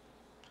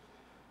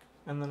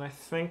 and then I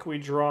think we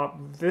drop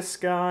this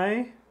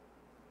guy.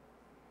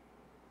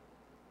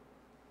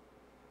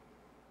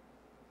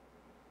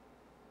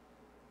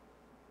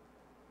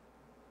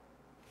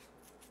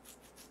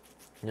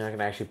 You're not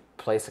gonna actually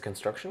place a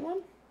construction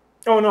one?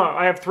 Oh no,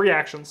 I have 3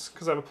 actions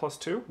because I have a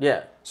 +2.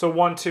 Yeah. So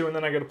 1, 2, and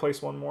then I get to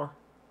place 1 more.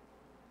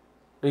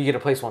 You get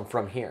to place one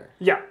from here.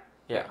 Yeah.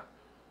 Yeah.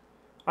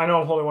 I know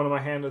I'm holding one in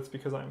my hand. It's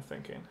because I'm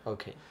thinking.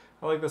 Okay.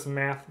 I like this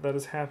math that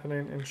is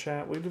happening in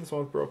chat. We do this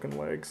one with broken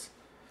legs.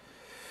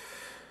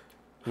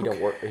 He don't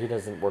work. He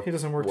doesn't work. He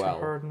doesn't work well.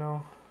 too hard,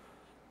 no.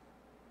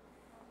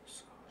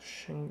 So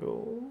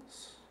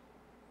shingles.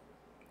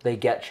 They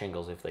get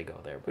shingles if they go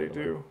there. They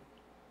do.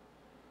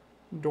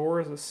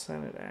 Door is a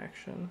Senate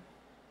action.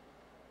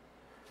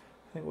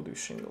 I think we'll do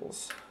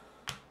shingles.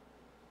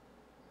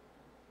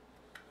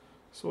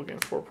 So we'll gain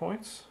 4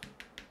 points.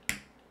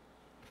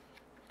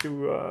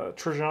 Do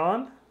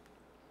Trajan.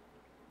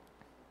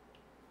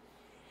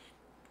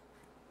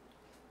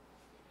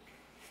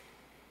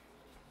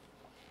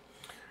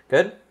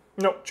 Good?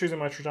 Nope, choosing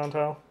my Trajan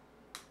tile.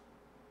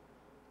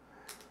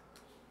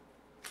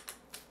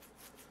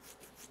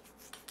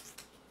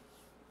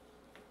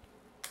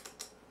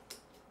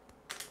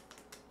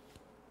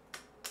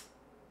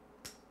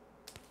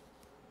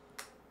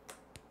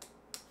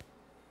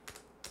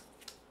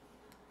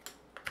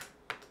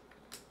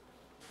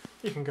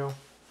 You can go.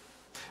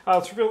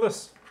 Let's reveal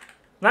this.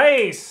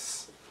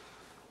 Nice!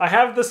 I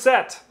have the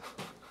set.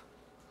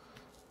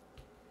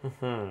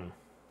 Okay,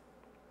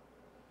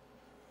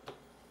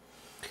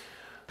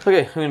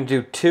 I'm going to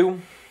do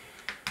 2.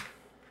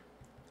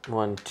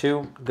 1,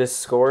 2. This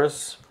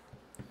scores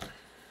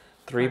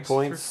 3 Nice,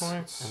 points. 3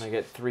 points. And I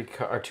get 2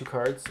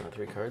 cards. Not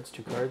 3 cards,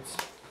 2 cards.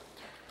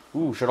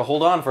 Ooh, should have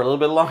hold on for a little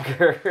bit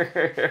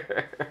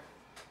longer.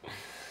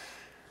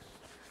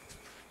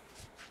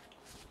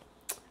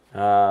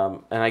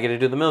 And I get to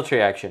do the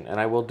military action, and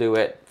I will do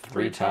it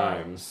 3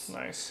 times.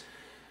 Nice.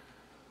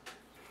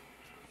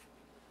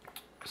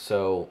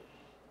 So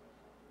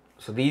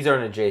these are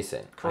an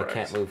adjacent. Correct. I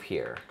can't move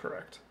here.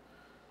 Correct.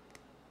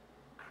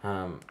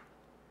 I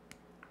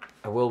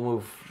will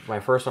move my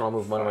first one. I'll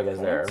move one of my guys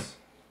there, and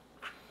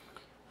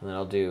then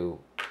I'll do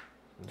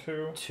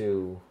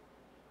 2.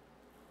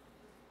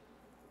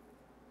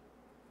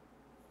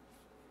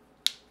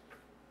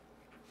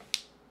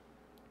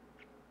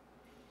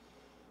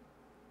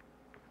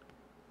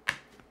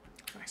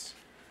 Nice.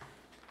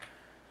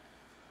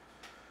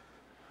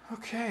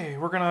 Okay,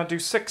 we're gonna do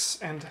 6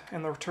 and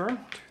in the return. 1,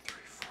 2,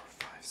 3, 4,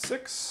 5,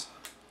 6.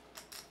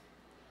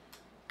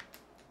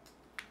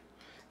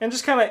 And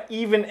just kind of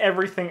even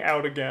everything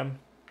out again.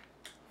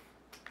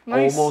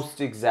 Nice. Almost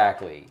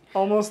exactly.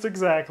 Almost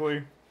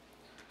exactly.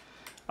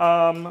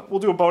 We'll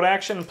do a boat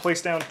action and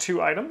place down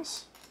 2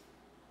 items.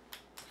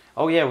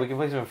 Oh yeah, we can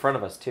place them in front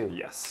of us too.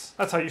 Yes.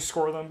 That's how you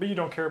score them, but you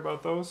don't care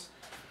about those.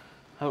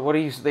 What do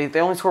you?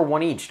 They only score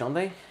 1 each, don't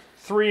they?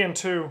 3 and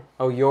 2.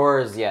 Oh,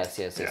 yours. Yes.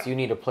 Yeah. You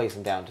need to place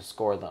them down to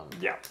score them.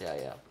 Yeah.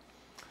 Yeah.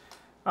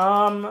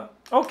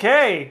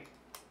 Okay.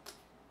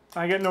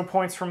 I get no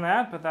points from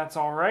that, but that's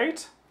all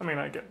right. I mean,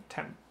 I get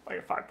 5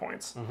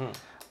 points.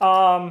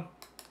 But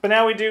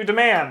now we do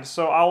demand.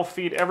 So I'll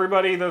feed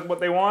everybody what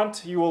they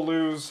want. You will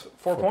lose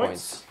 4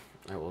 points.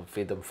 I will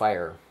feed them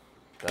fire,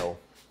 though.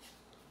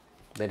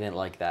 They didn't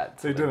like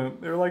that. So They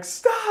didn't. They were like,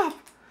 stop!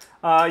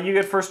 You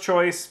get first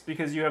choice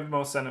because you have the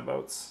most Senate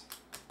votes.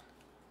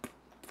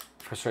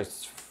 First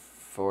choice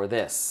for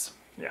this.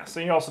 Yeah, so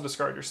you also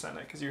discard your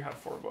Senate because you have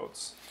 4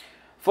 votes.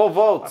 Full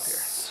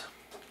votes.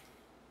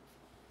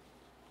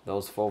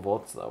 Those full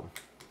votes, though.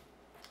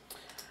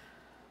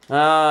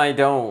 I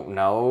don't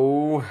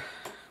know.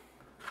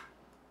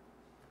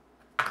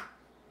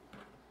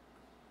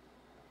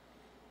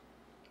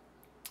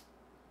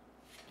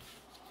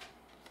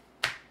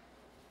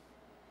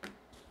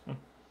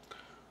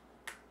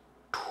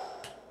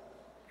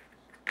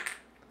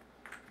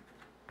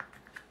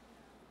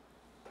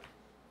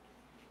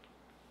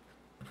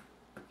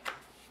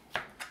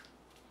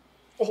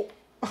 Oh.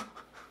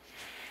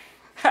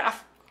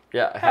 Half.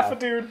 Yeah, Half a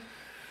dude.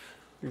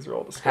 These are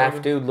all discarded.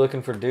 half dude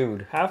looking for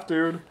dude. Half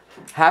dude.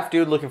 Half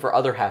dude looking for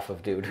other half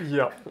of dude.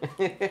 Yep.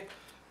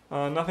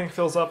 Nothing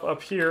fills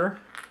up here.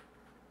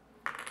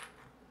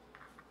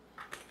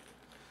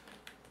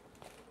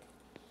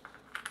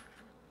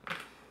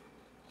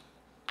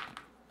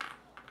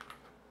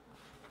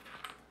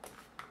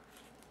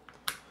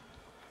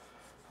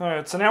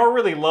 Alright, so now we're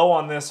really low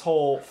on this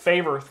whole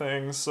favor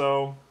thing,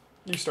 so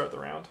you start the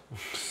round.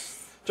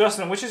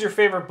 Justin, which is your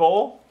favorite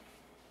bowl?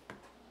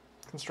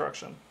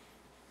 Construction.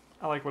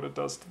 I like what it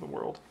does to the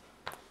world.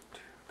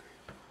 2, 3,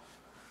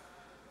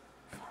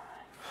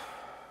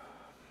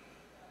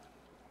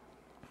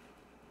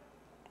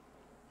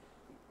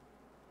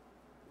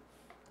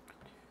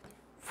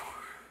 4.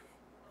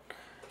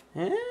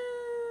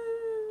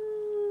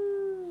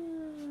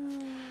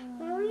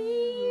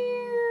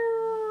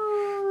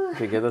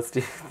 Okay, good. Let's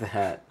do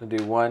that. We'll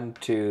do 1,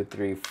 2,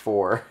 3,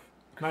 4.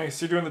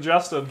 Nice. You're doing the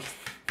Justin.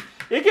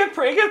 It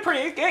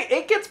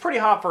gets pretty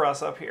hot for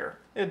us up here.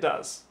 It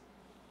does.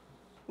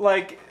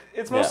 Like,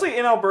 it's mostly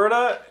in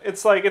Alberta.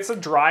 It's like, it's a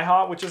dry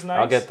hot, which is nice.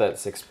 I'll get that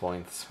 6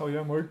 points. Oh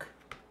yeah, Mike.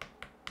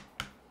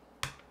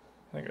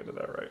 I think I did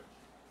that right.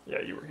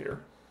 Yeah, you were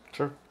here.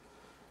 Sure.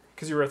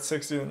 Because you were at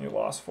 60, then you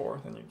lost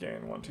 4. Then you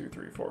gain 1, 2,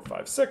 3, 4,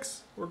 5,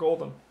 6. We're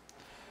golden.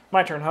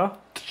 My turn, huh?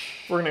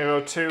 We're going to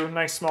go 2.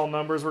 Nice small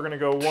numbers. We're going to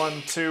go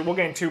 1, 2. We'll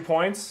gain 2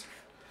 points.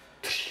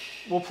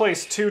 We'll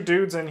place 2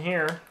 dudes in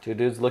here. 2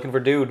 dudes looking for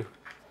dude.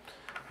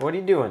 What are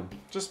you doing?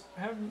 Just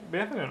having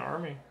an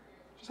army.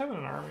 Just having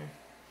an army.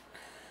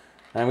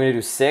 I'm going to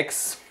do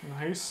 6.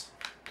 Nice.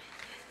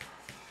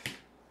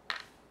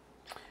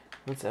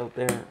 What's out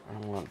there?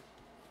 I want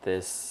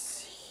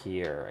this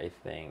here, I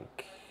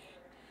think.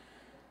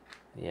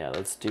 Yeah,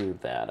 let's do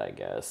that, I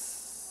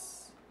guess.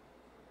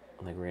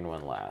 The green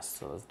one last,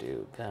 so let's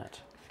do that.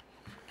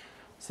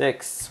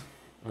 6.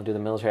 I'll do the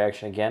military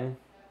action again.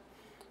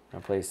 I'll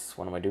place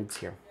one of my dudes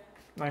here.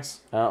 Nice.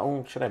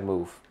 Oh, should I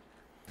move?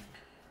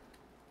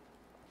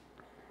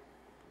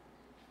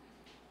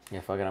 Yeah,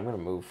 fuck it, I'm gonna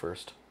move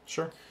first.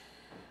 Sure.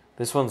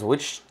 This one's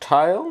which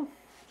tile?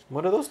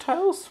 What are those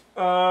tiles?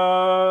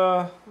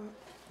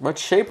 What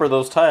shape are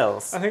those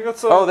tiles? I think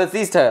that's Oh, that's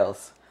these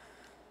tiles.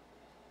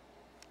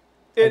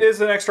 It is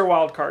an extra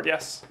wild card,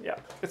 yes. Yeah.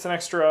 It's an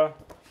extra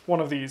one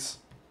of these.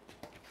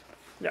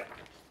 Yeah.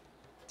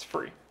 It's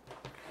free.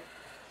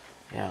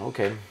 Yeah,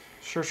 okay.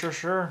 Sure.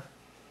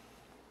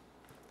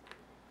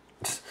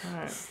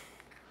 Alright.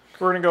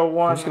 We're gonna go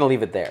 1. I'm just gonna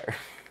leave it there.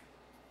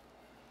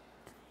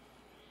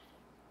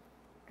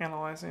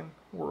 Analyzing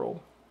world.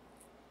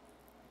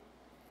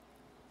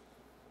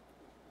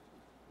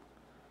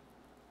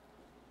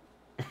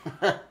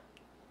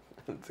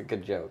 It's a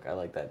good joke. I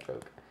like that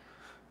joke.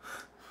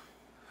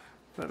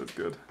 That is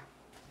good.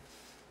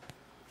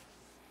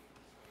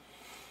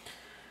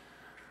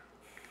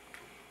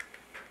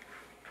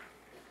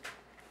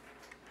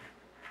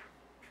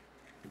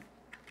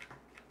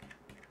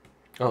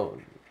 Oh,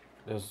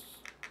 there's...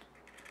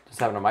 Does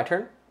that happen on my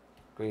turn?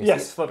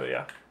 Yes, flip it,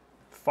 yeah.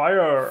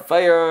 Fire!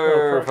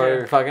 Fire! Oh,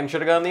 Fire fucking should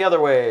have gone the other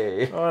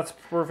way. Oh, that's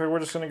perfect. We're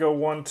just going to go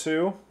 1,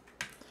 2.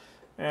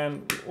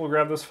 And we'll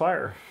grab this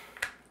fire.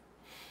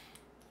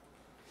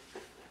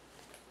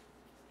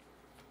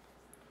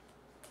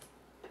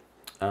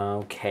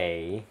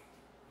 Okay.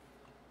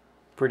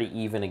 Pretty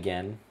even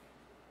again.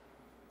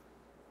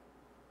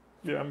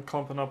 Yeah, I'm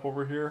clumping up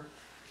over here.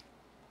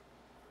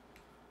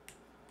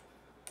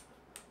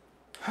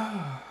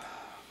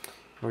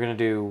 We're going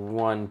to do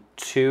 1,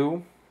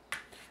 2.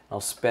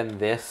 I'll spend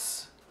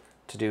this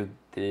to do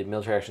the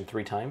military action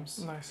 3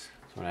 times. Nice.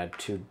 So I'm going to add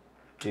 2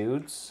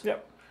 dudes.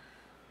 Yep.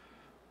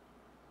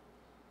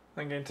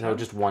 Then gain 10. No,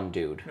 just 1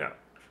 dude. Yeah.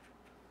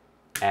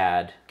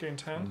 Add. Gain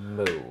 10.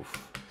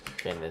 Move.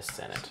 In this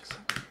Senate.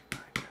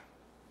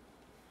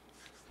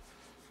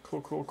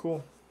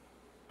 Cool.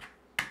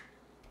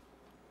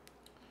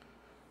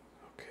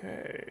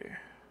 Okay.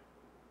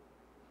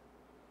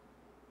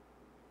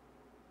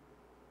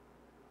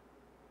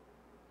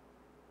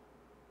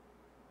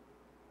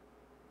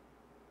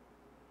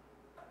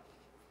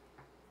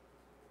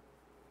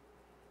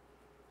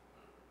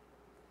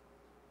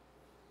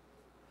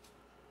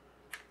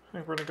 I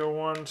think we're gonna go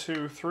 1,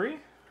 2, 3.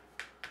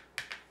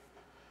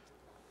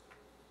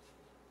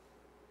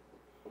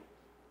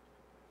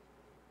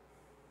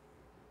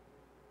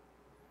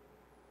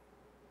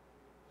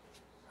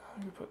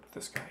 Let me put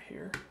this guy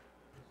here.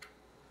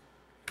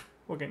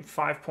 We'll gain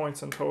 5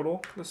 points in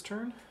total this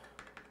turn.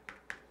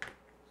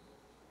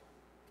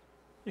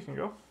 You can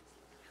go.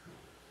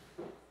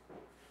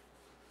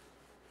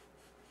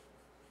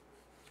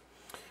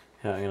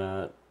 Yeah, I'm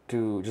gonna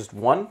do just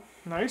 1.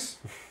 Nice.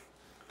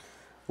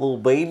 Little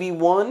baby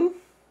 1.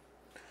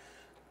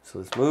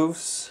 So this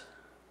moves.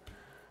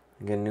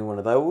 Get a new one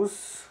of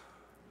those.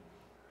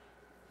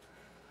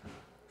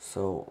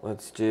 So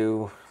let's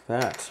do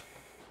that.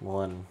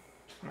 1.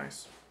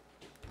 Nice.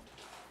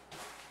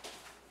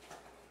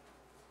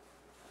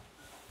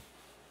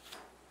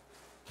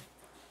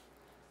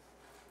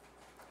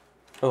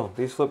 Oh,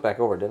 these flipped back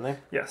over, didn't they?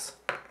 Yes.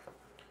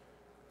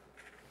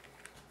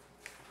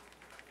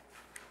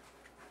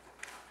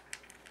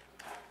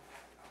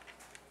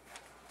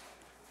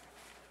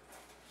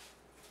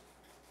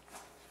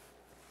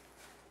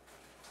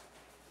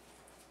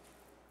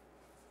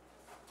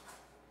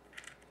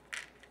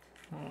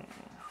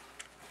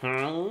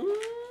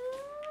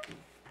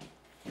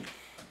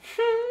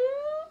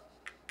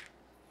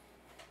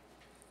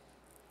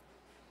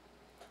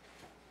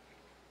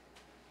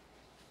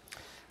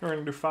 We're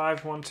going to do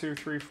 5. 1, 2,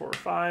 3, 4,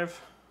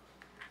 5.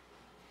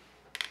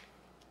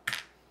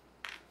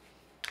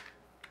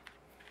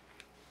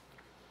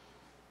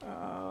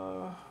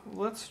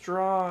 Let's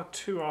draw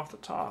 2 off the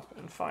top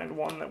and find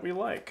one that we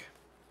like.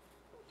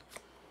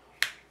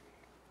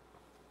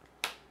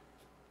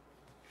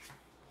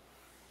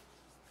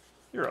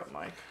 You're up,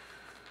 Mike.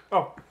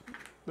 Oh,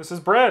 this is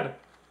bread.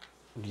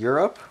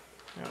 Europe.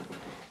 Yeah.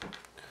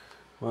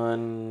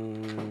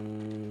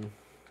 1,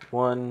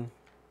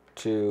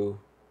 2,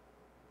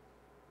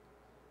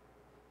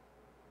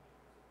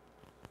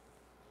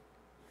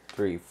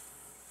 3,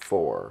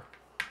 4.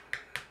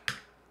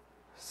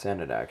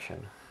 Standard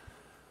action.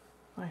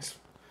 Nice.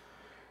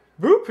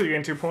 Boop! You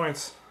gain 2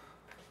 points.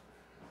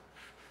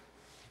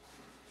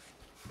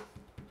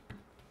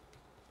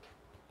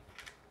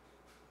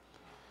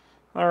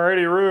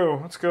 Alrighty,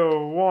 Roo. Let's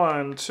go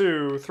 1,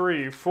 2,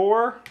 3,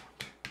 4.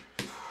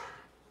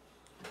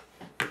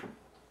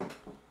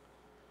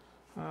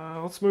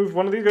 Let's move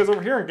one of these guys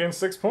over here and gain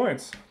 6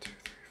 points. 2,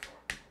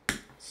 3,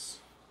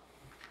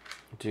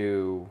 4.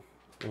 Do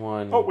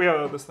 1. Oh, we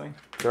have this thing.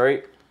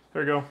 Sorry.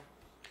 There you go.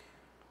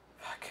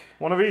 Fuck.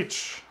 One of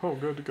each. Oh,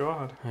 good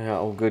God. Yeah,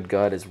 oh, good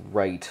God is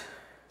right.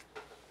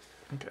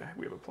 Okay,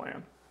 we have a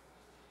plan.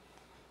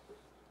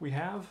 We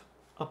have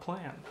a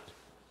plan.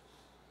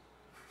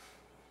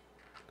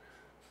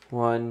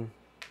 1,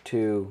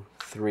 2,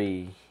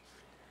 3.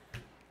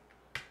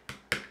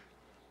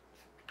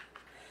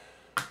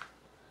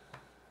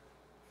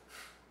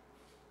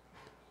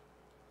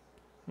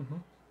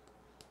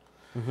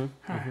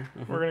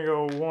 We're gonna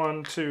go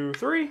 1, 2,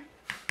 3.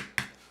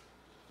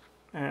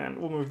 And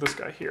we'll move this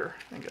guy here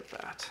and get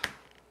that.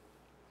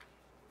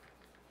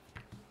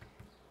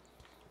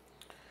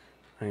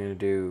 I'm gonna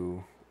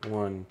do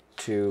 1,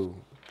 2,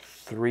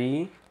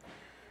 3.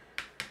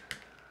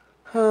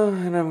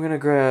 And I'm gonna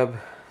grab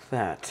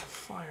that.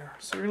 Fire.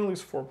 So you're gonna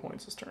lose 4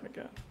 points this turn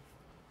again.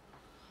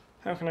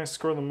 How can I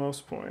score the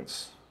most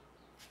points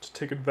to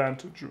take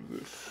advantage of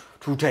this?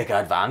 To take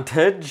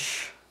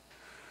advantage.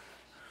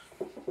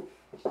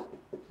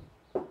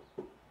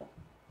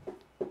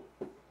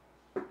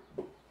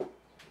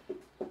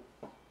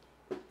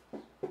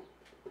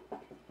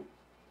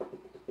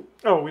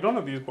 Oh, we don't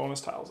have these bonus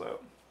tiles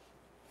out.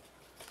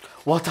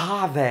 What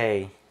are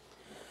they?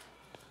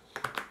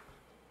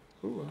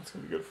 Ooh, that's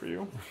gonna be good for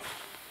you.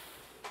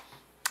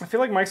 I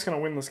feel like Mike's gonna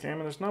win this game,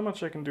 and there's not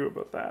much I can do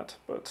about that,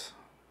 but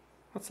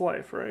that's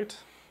life, right?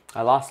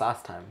 I lost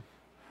last time,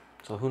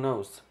 so who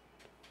knows?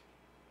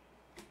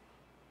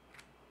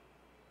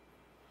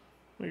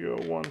 We go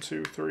 1,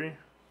 2, 3.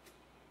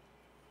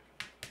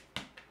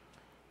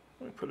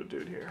 Let me put a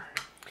dude here.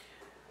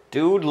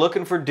 Dude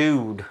looking for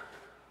dude.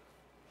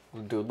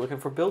 Dude looking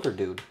for builder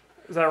dude.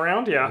 Is that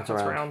round? Yeah, That's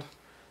that's round. round.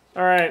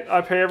 All right, I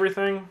pay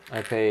everything.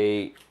 I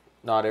pay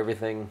not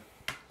everything.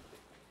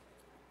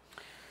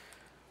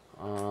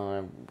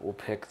 We'll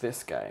pick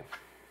this guy.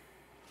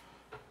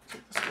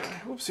 Take this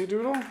guy. Whoopsie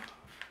doodle.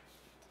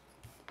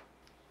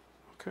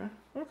 Okay,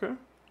 okay.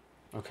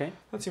 Okay.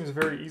 That seems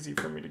very easy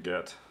for me to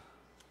get.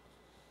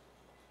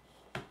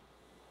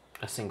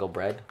 A single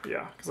bread.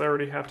 Yeah, because I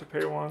already have to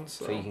pay one,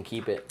 so. So you can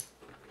keep it.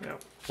 Yeah.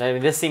 I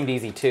mean, this seemed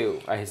easy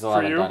too. I still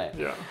For haven't you? done it.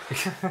 Yeah.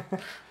 Well,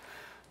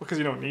 because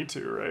you don't need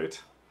to,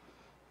 right?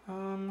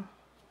 All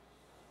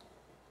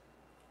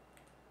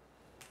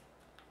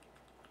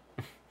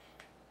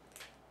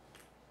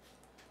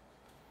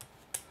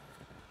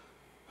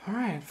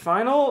right,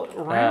 final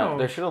round.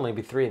 There should only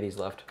be 3 of these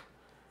left.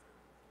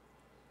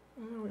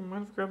 We might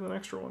have grabbed an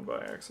extra one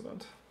by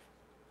accident.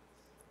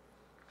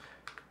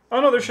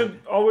 Oh no, there should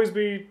always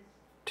be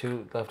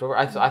 2 left over.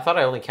 I thought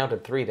I only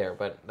counted 3 there,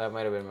 but that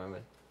might have been my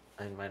mistake.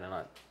 I might have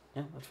not.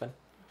 Yeah, that's fine.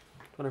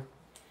 Whatever.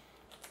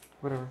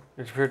 Whatever.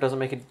 It sure doesn't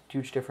make a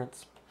huge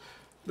difference.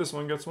 This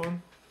one gets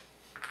one.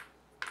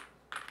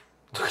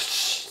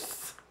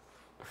 It's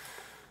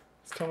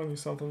It's telling you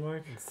something,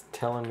 Mike.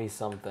 telling me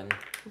something.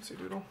 Oopsie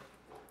doodle.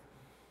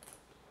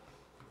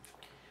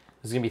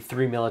 There's gonna be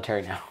 3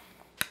 military now.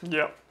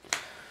 Yep.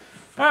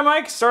 All right,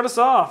 Mike, start us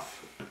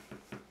off.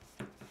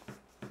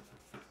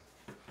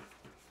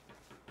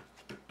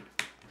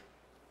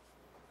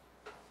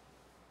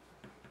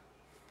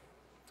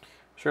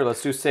 Sure,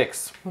 let's do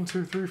 6. 1,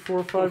 2, 3,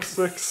 4, 5,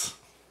 6.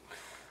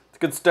 It's a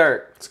good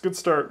start. It's a good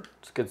start.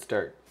 It's a good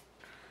start.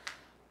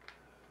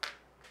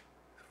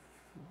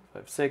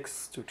 5,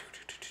 6.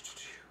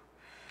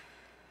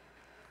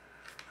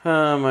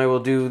 I will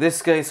do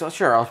this guy. So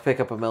sure, I'll pick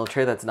up a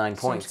military. That's 9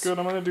 points. Sounds good.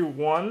 I'm gonna do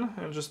 1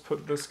 and just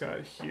put this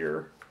guy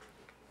here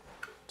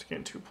to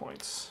gain 2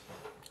 points.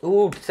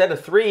 Ooh, set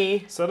of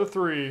 3. Set of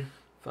 3.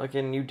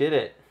 Fucking, you did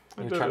it.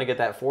 You're trying to get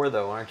that 4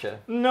 though, aren't you?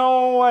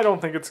 No, I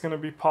don't think it's gonna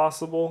be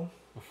possible.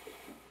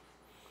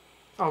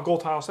 Oh,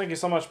 gold tiles. Thank you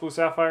so much, Blue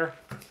Sapphire.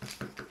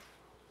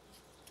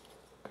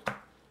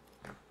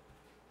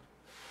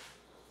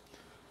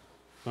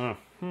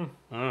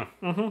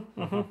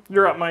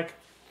 You're up, Mike.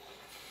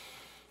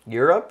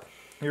 Europe?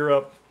 You're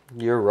up.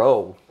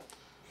 Euro.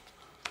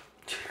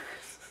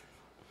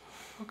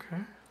 Okay.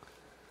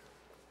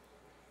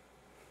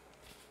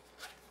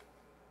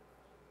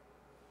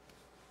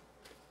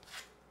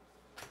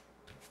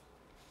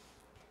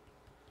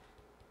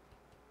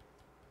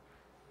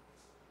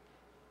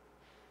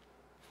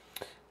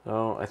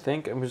 Oh, I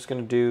think I'm just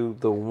gonna do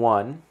the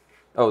 1.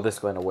 Oh,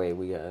 this went away.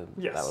 We Yes.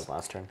 That was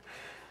last turn.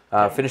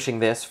 Yeah. Finishing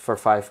this for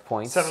 5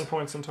 points. 7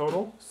 points in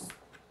total.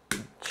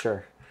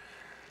 Sure.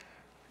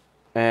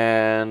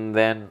 And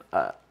then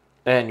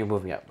and you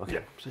move me up.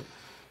 Okay. Yeah.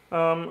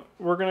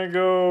 We're gonna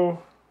go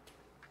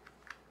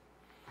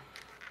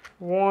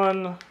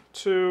 1,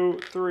 2,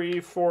 3,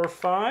 4,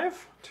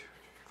 5. 2, 3,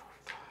 4,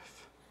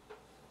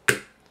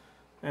 5.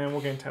 And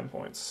we'll gain 10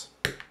 points.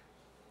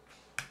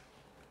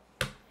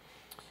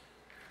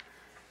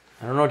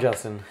 I don't know,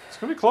 Justin. It's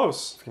gonna be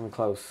close. It's gonna be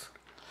close.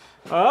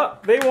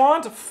 They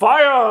want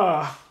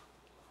fire!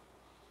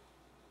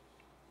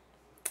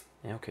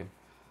 Yeah, okay.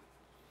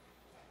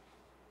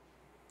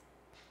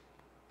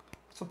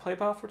 What's the play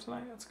pile for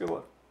tonight? That's a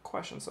good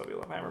question, Sophie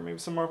Lovehammer. Maybe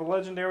some more of a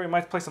legendary. We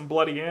might play some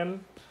Bloody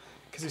In,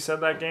 because you said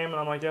that game, and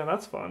I'm like, yeah,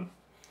 that's fun.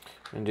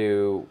 I'm gonna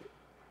do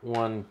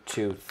 1,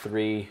 2,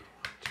 3,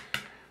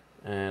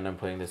 and I'm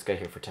putting this guy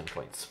here for 10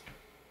 points.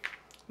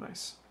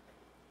 Nice.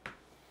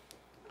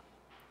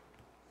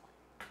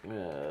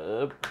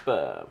 Here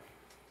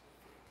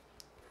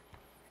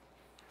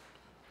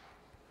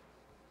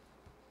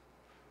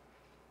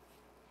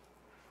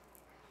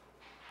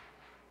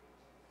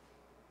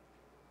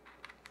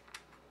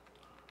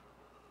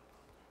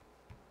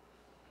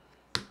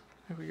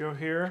we go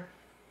here.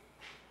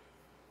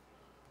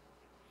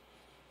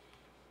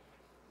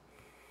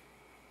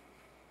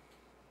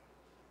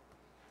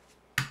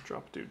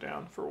 Drop dude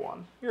down for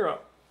 1. You're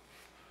up.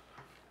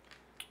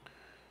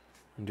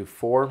 And do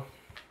 4.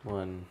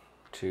 1,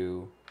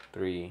 2,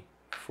 3,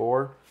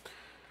 4.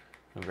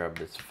 I'll grab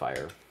this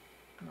fire.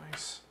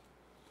 Nice.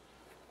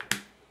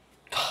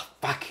 Oh,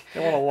 fuck. They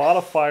want a lot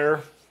of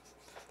fire.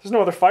 There's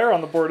no other fire on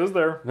the board, is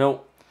there?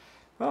 Nope.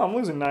 Oh, I'm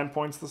losing 9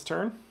 points this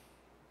turn.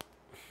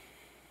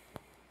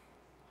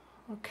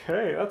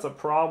 Okay, that's a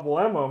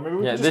problemo. Maybe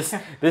we Yeah, can just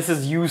this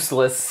is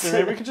useless.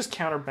 maybe we can just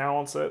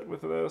counterbalance it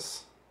with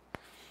this.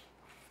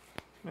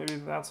 Maybe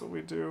that's what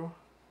we do.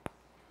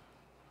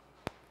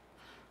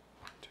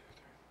 1, 2, 3.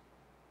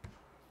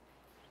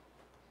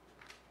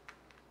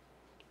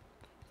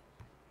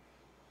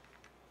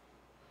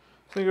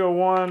 So you go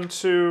 1,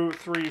 2,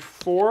 3,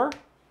 4.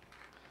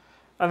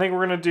 I think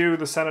we're gonna do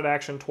the Senate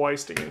action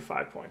twice to gain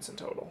 5 points in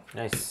total.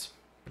 Nice.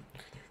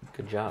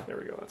 Good job. There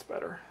we go. That's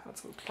better.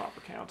 That's the proper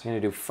count. I'm gonna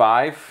do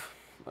 5.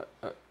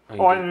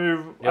 Oh, I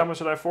knew. How much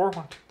did I have? 4?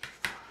 1, 2,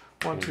 3,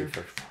 4. 1, 2,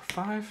 3, 4,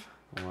 5.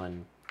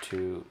 1,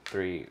 2,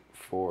 3,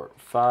 4,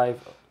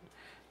 5.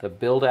 The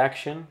build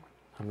action,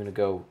 I'm gonna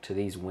go to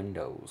these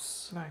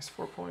windows. Nice,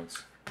 4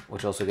 points.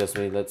 Which also lets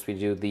me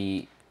do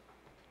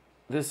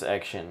this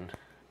action.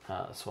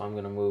 So I'm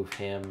gonna move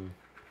him.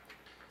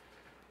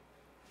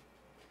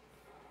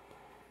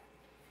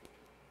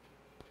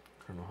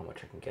 I don't know how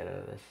much I can get out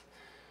of this.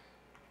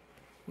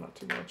 Not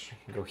too much. I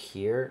can go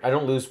here. I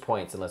don't lose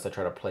points unless I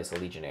try to place a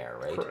Legionnaire,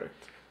 right? Correct.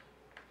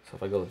 So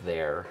if I go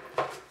there.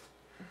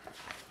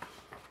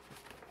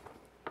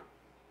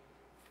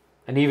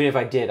 And even if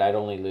I did, I'd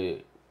only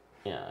lose.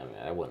 Yeah, I mean,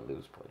 I wouldn't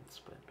lose points,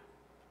 but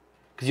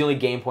because you only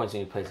gain points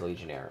when you place a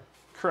Legionnaire.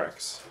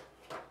 Correct. So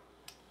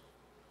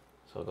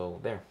I'll go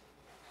there.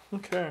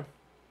 Okay.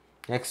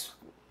 Next,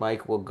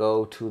 Mike will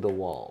go to the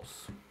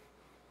walls.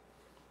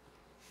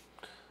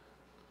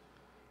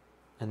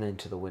 And then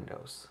to the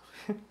windows.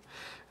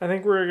 I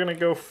think we're going to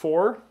go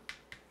 4.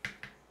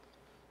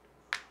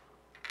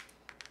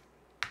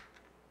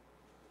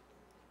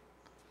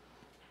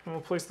 And we'll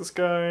place this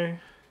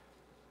guy.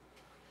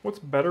 What's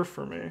better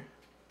for me?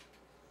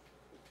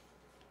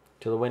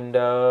 To the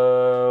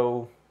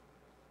window.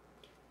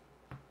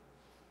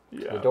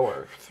 Yeah. To the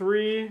door.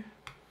 3.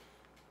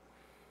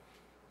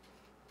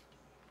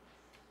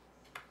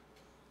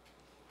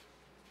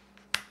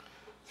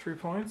 Three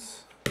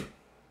points.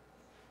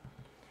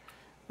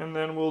 And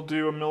then we'll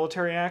do a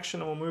military action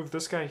and we'll move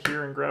this guy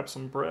here and grab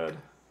some bread.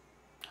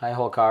 High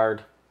hole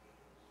card.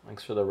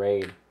 Thanks for the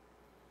raid.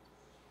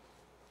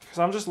 Because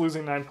I'm just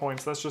losing 9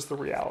 points. That's just the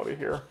reality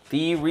here.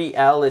 The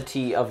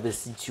reality of the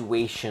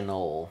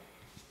situational.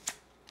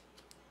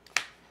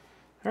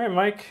 All right,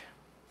 Mike.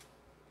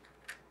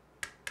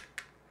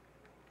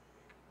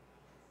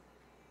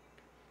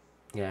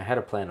 Yeah, I had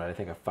a plan, but I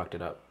think I fucked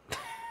it up.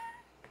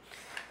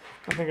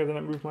 I think I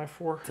didn't move my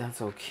 4.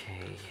 That's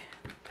okay.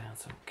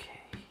 That's okay.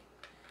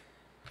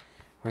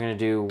 We're going to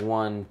do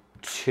 1,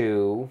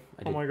 2.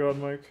 Oh my god,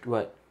 Mike.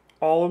 What?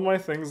 All of my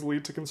things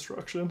lead to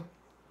construction.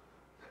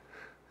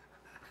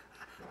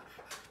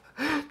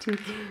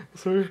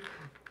 Sorry.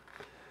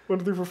 1,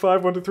 2, 3, 4,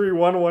 5. 1, 2, 3.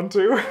 1, 1,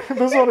 2.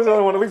 This one is the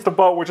only one. At least the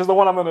boat, which is the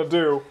one I'm gonna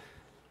do.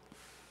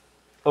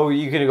 Oh,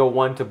 you're going to go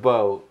 1 to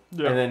boat.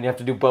 Yeah. And then you have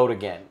to do boat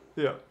again.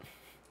 Yeah.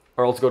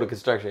 Or else go to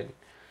construction.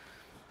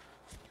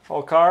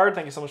 All card.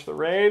 Thank you so much for the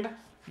raid.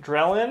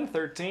 Drellin,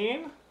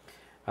 13.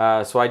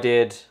 So I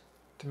did...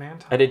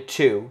 Demand tile. I did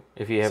 2.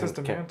 If you It haven't...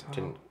 says demand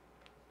tile.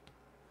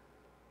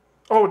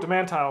 Oh,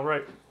 demand tile,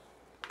 right.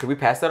 Did we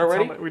pass that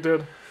already? We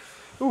did.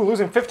 Ooh,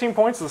 losing 15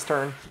 points this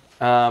turn.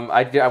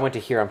 I went to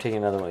here. I'm taking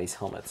another one of these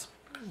helmets.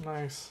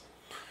 Nice.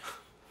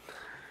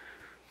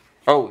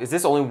 Oh, is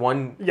this only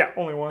one? Yeah,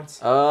 only once.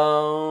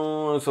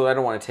 Oh, so I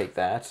don't want to take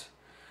that.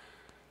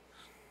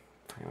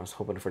 I was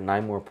hoping for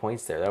 9 more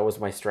points there. That was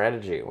my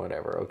strategy.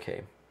 Whatever.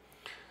 Okay.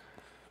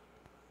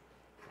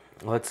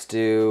 Let's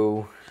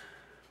do...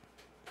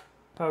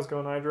 How's it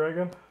going,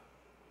 iDragon?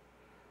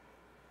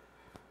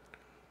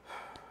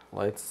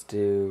 Let's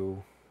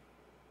do...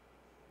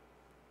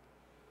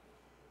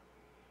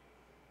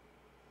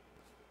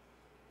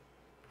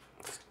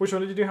 Which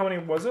one did you do? How many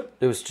was it?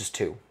 It was just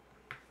 2.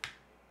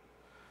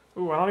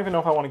 Ooh, I don't even know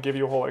if I want to give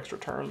you a whole extra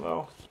turn,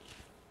 though.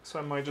 So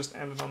I might just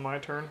end it on my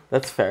turn.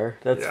 That's fair.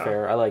 That's Yeah.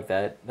 fair. I like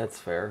that. That's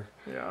fair.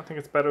 Yeah, I think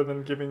it's better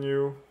than giving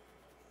you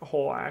a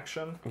whole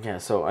action. Yeah,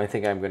 so I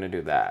think I'm going to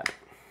do that.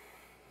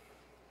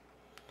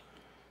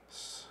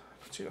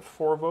 Put you at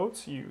 4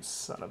 votes, you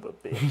son of a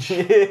bitch.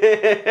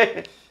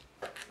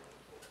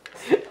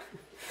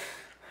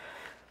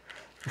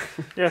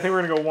 Yeah, I think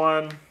we're going to go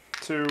 1,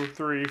 2,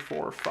 3,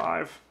 4,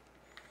 5.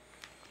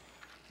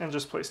 And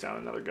just place down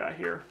another guy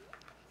here.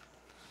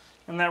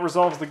 And that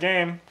resolves the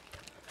game.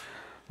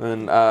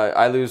 Then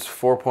I lose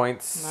 4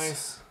 points.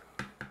 Nice.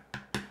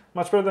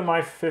 Much better than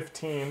my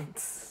 15.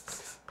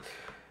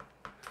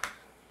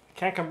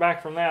 Can't come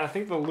back from that. I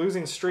think the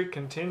losing streak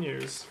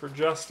continues for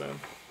Justin.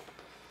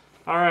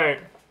 All right.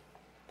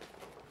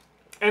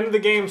 End of the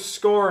game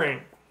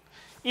scoring.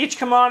 Each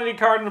commodity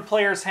card in a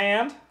player's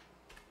hand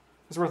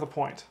is worth a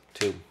point.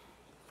 2.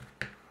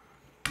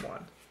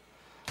 1.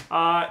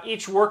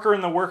 Each worker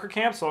in the worker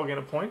camp, so I'll get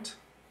a point.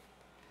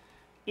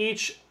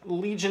 Each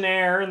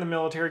legionnaire in the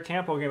military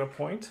camp will get a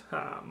point.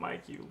 Ah,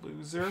 Mike, you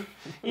loser.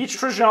 Each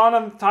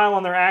TRAJAN tile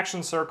on their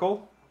action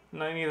circle.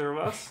 Neither of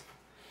us.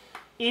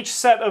 Each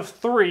set of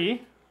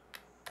 3.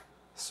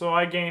 So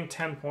I gain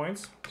 10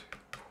 points.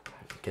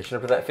 Catching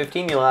up to that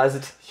 15 you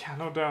lost. Yeah,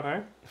 no doubt,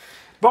 eh?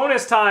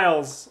 Bonus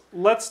tiles.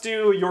 Let's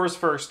do yours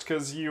first,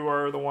 because you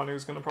are the one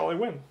who's going to probably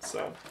win.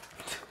 So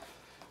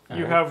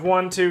you have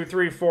 1, 2,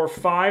 3, 4,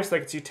 5. So that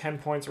gets you 10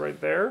 points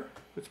right there,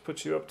 which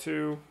puts you up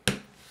to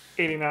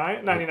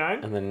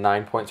 99. And then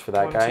 9 points for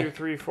that guy. 1, 2,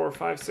 3, 4,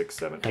 5, 6,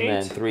 7, 8.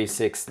 And then 3,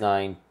 6,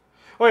 9.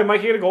 Oh, wait,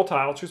 Mike, you get a gold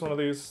tile. Choose one of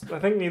these. I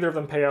think neither of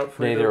them pay out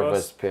for Neither of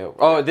us pay out.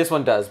 Oh, this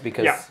one does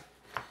because. Yeah.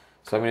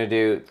 So I'm going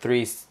to do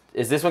 3.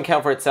 Is this one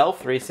count for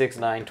itself? 3, 6,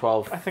 9,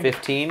 12,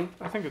 15?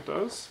 I think it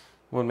does.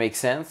 Would make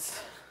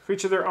sense. For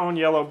each of their own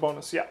yellow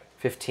bonus, yeah.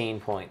 15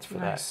 points for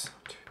Nice. that.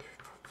 2, 3,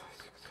 4, 5,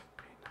 6, 7,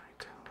 8, 9,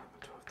 10, 11,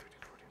 12, 13,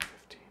 14,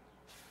 15.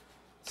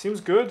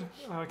 Seems good.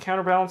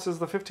 Counterbalances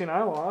the 15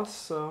 I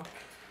lost, so.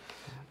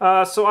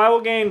 So I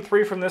will gain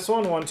 3 from this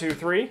one, 1, 2,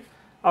 3.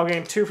 I'll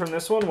gain 2 from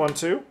this one, 1,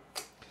 2.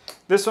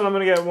 This one I'm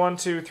going to get 1,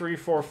 2, 3,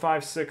 4,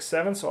 5, 6,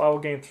 7. So I will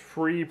gain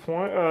 3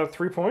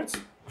 points.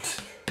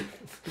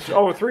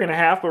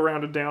 3.5, but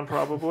rounded down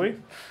probably.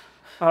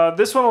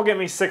 This one will get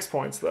me 6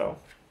 points though.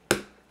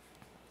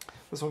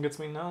 This one gets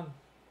me none.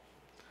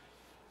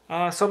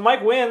 So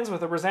Mike wins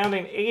with a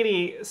resounding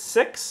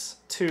 86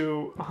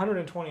 to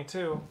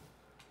 122.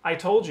 I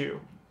told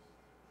you.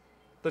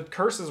 The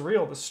curse is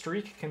real. The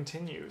streak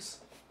continues.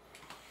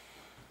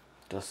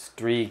 The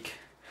streak.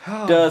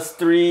 The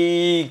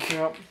streak.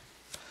 Yep.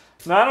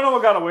 Now, I don't know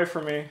what got away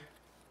from me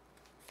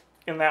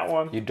in that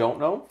one. You don't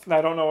know?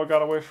 I don't know what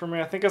got away from me.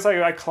 I think as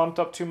I clumped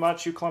up too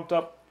much, you clumped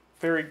up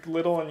very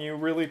little, and you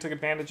really took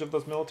advantage of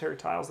those military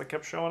tiles that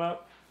kept showing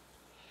up.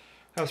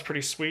 That was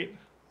pretty sweet.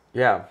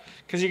 Yeah.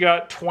 Because you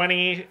got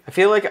 20. I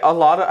feel like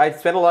I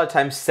spent a lot of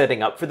time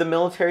setting up for the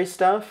military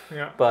stuff.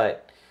 Yeah.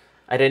 But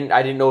I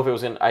didn't know if it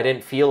was I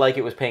didn't feel like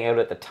it was paying out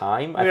at the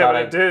time. I Yeah, thought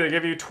but it did. It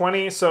gave you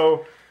 20.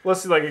 So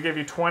let's see, like it gave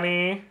you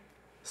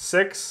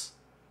 26,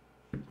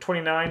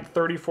 29,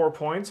 34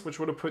 points, which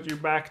would have put you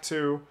back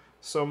to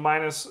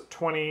minus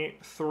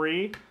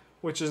 23,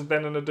 which is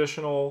then an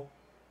additional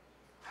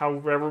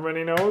however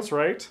many knows,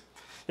 right?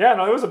 Yeah,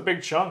 no, it was a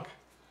big chunk.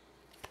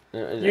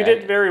 You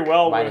did very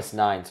well. Minus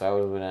 9, so I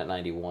would have been at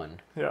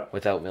 91. Yeah.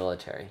 Without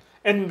military.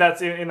 And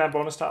that's in that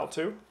bonus tile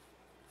too.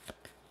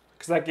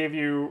 Because that gave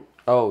you.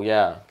 Oh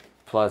yeah,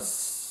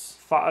 plus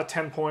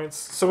 10 points.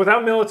 So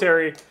without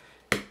military,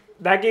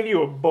 that gave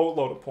you a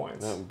boatload of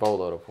points. a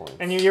boatload of points.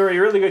 And you're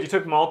really good. You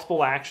took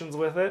multiple actions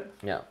with it.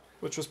 Yeah.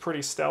 Which was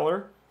pretty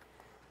stellar.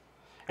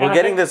 Well, and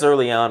getting this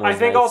early on was I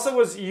think nice. also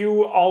was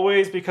you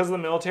always, because of the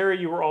military,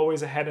 you were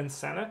always ahead in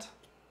Senate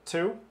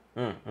too.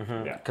 Yeah.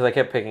 Because I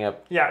kept picking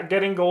up. Yeah,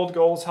 getting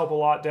goals help a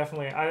lot,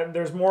 definitely.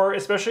 There's more,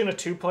 especially in a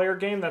 2-player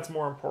game, that's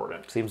more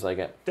important. Seems like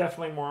it.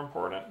 Definitely more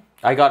important.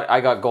 I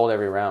got gold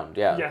every round.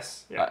 Yeah.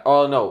 Yes. Yeah.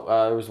 Oh no,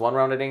 there was one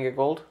round I didn't get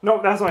gold.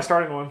 No, that's my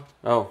starting one.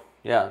 Oh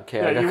yeah. Okay.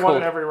 Yeah, I got you gold.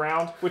 won it every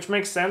round, which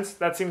makes sense.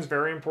 That seems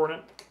very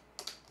important.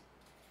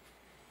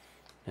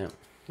 Yeah.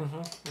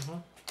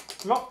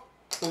 Well,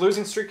 the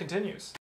losing streak continues.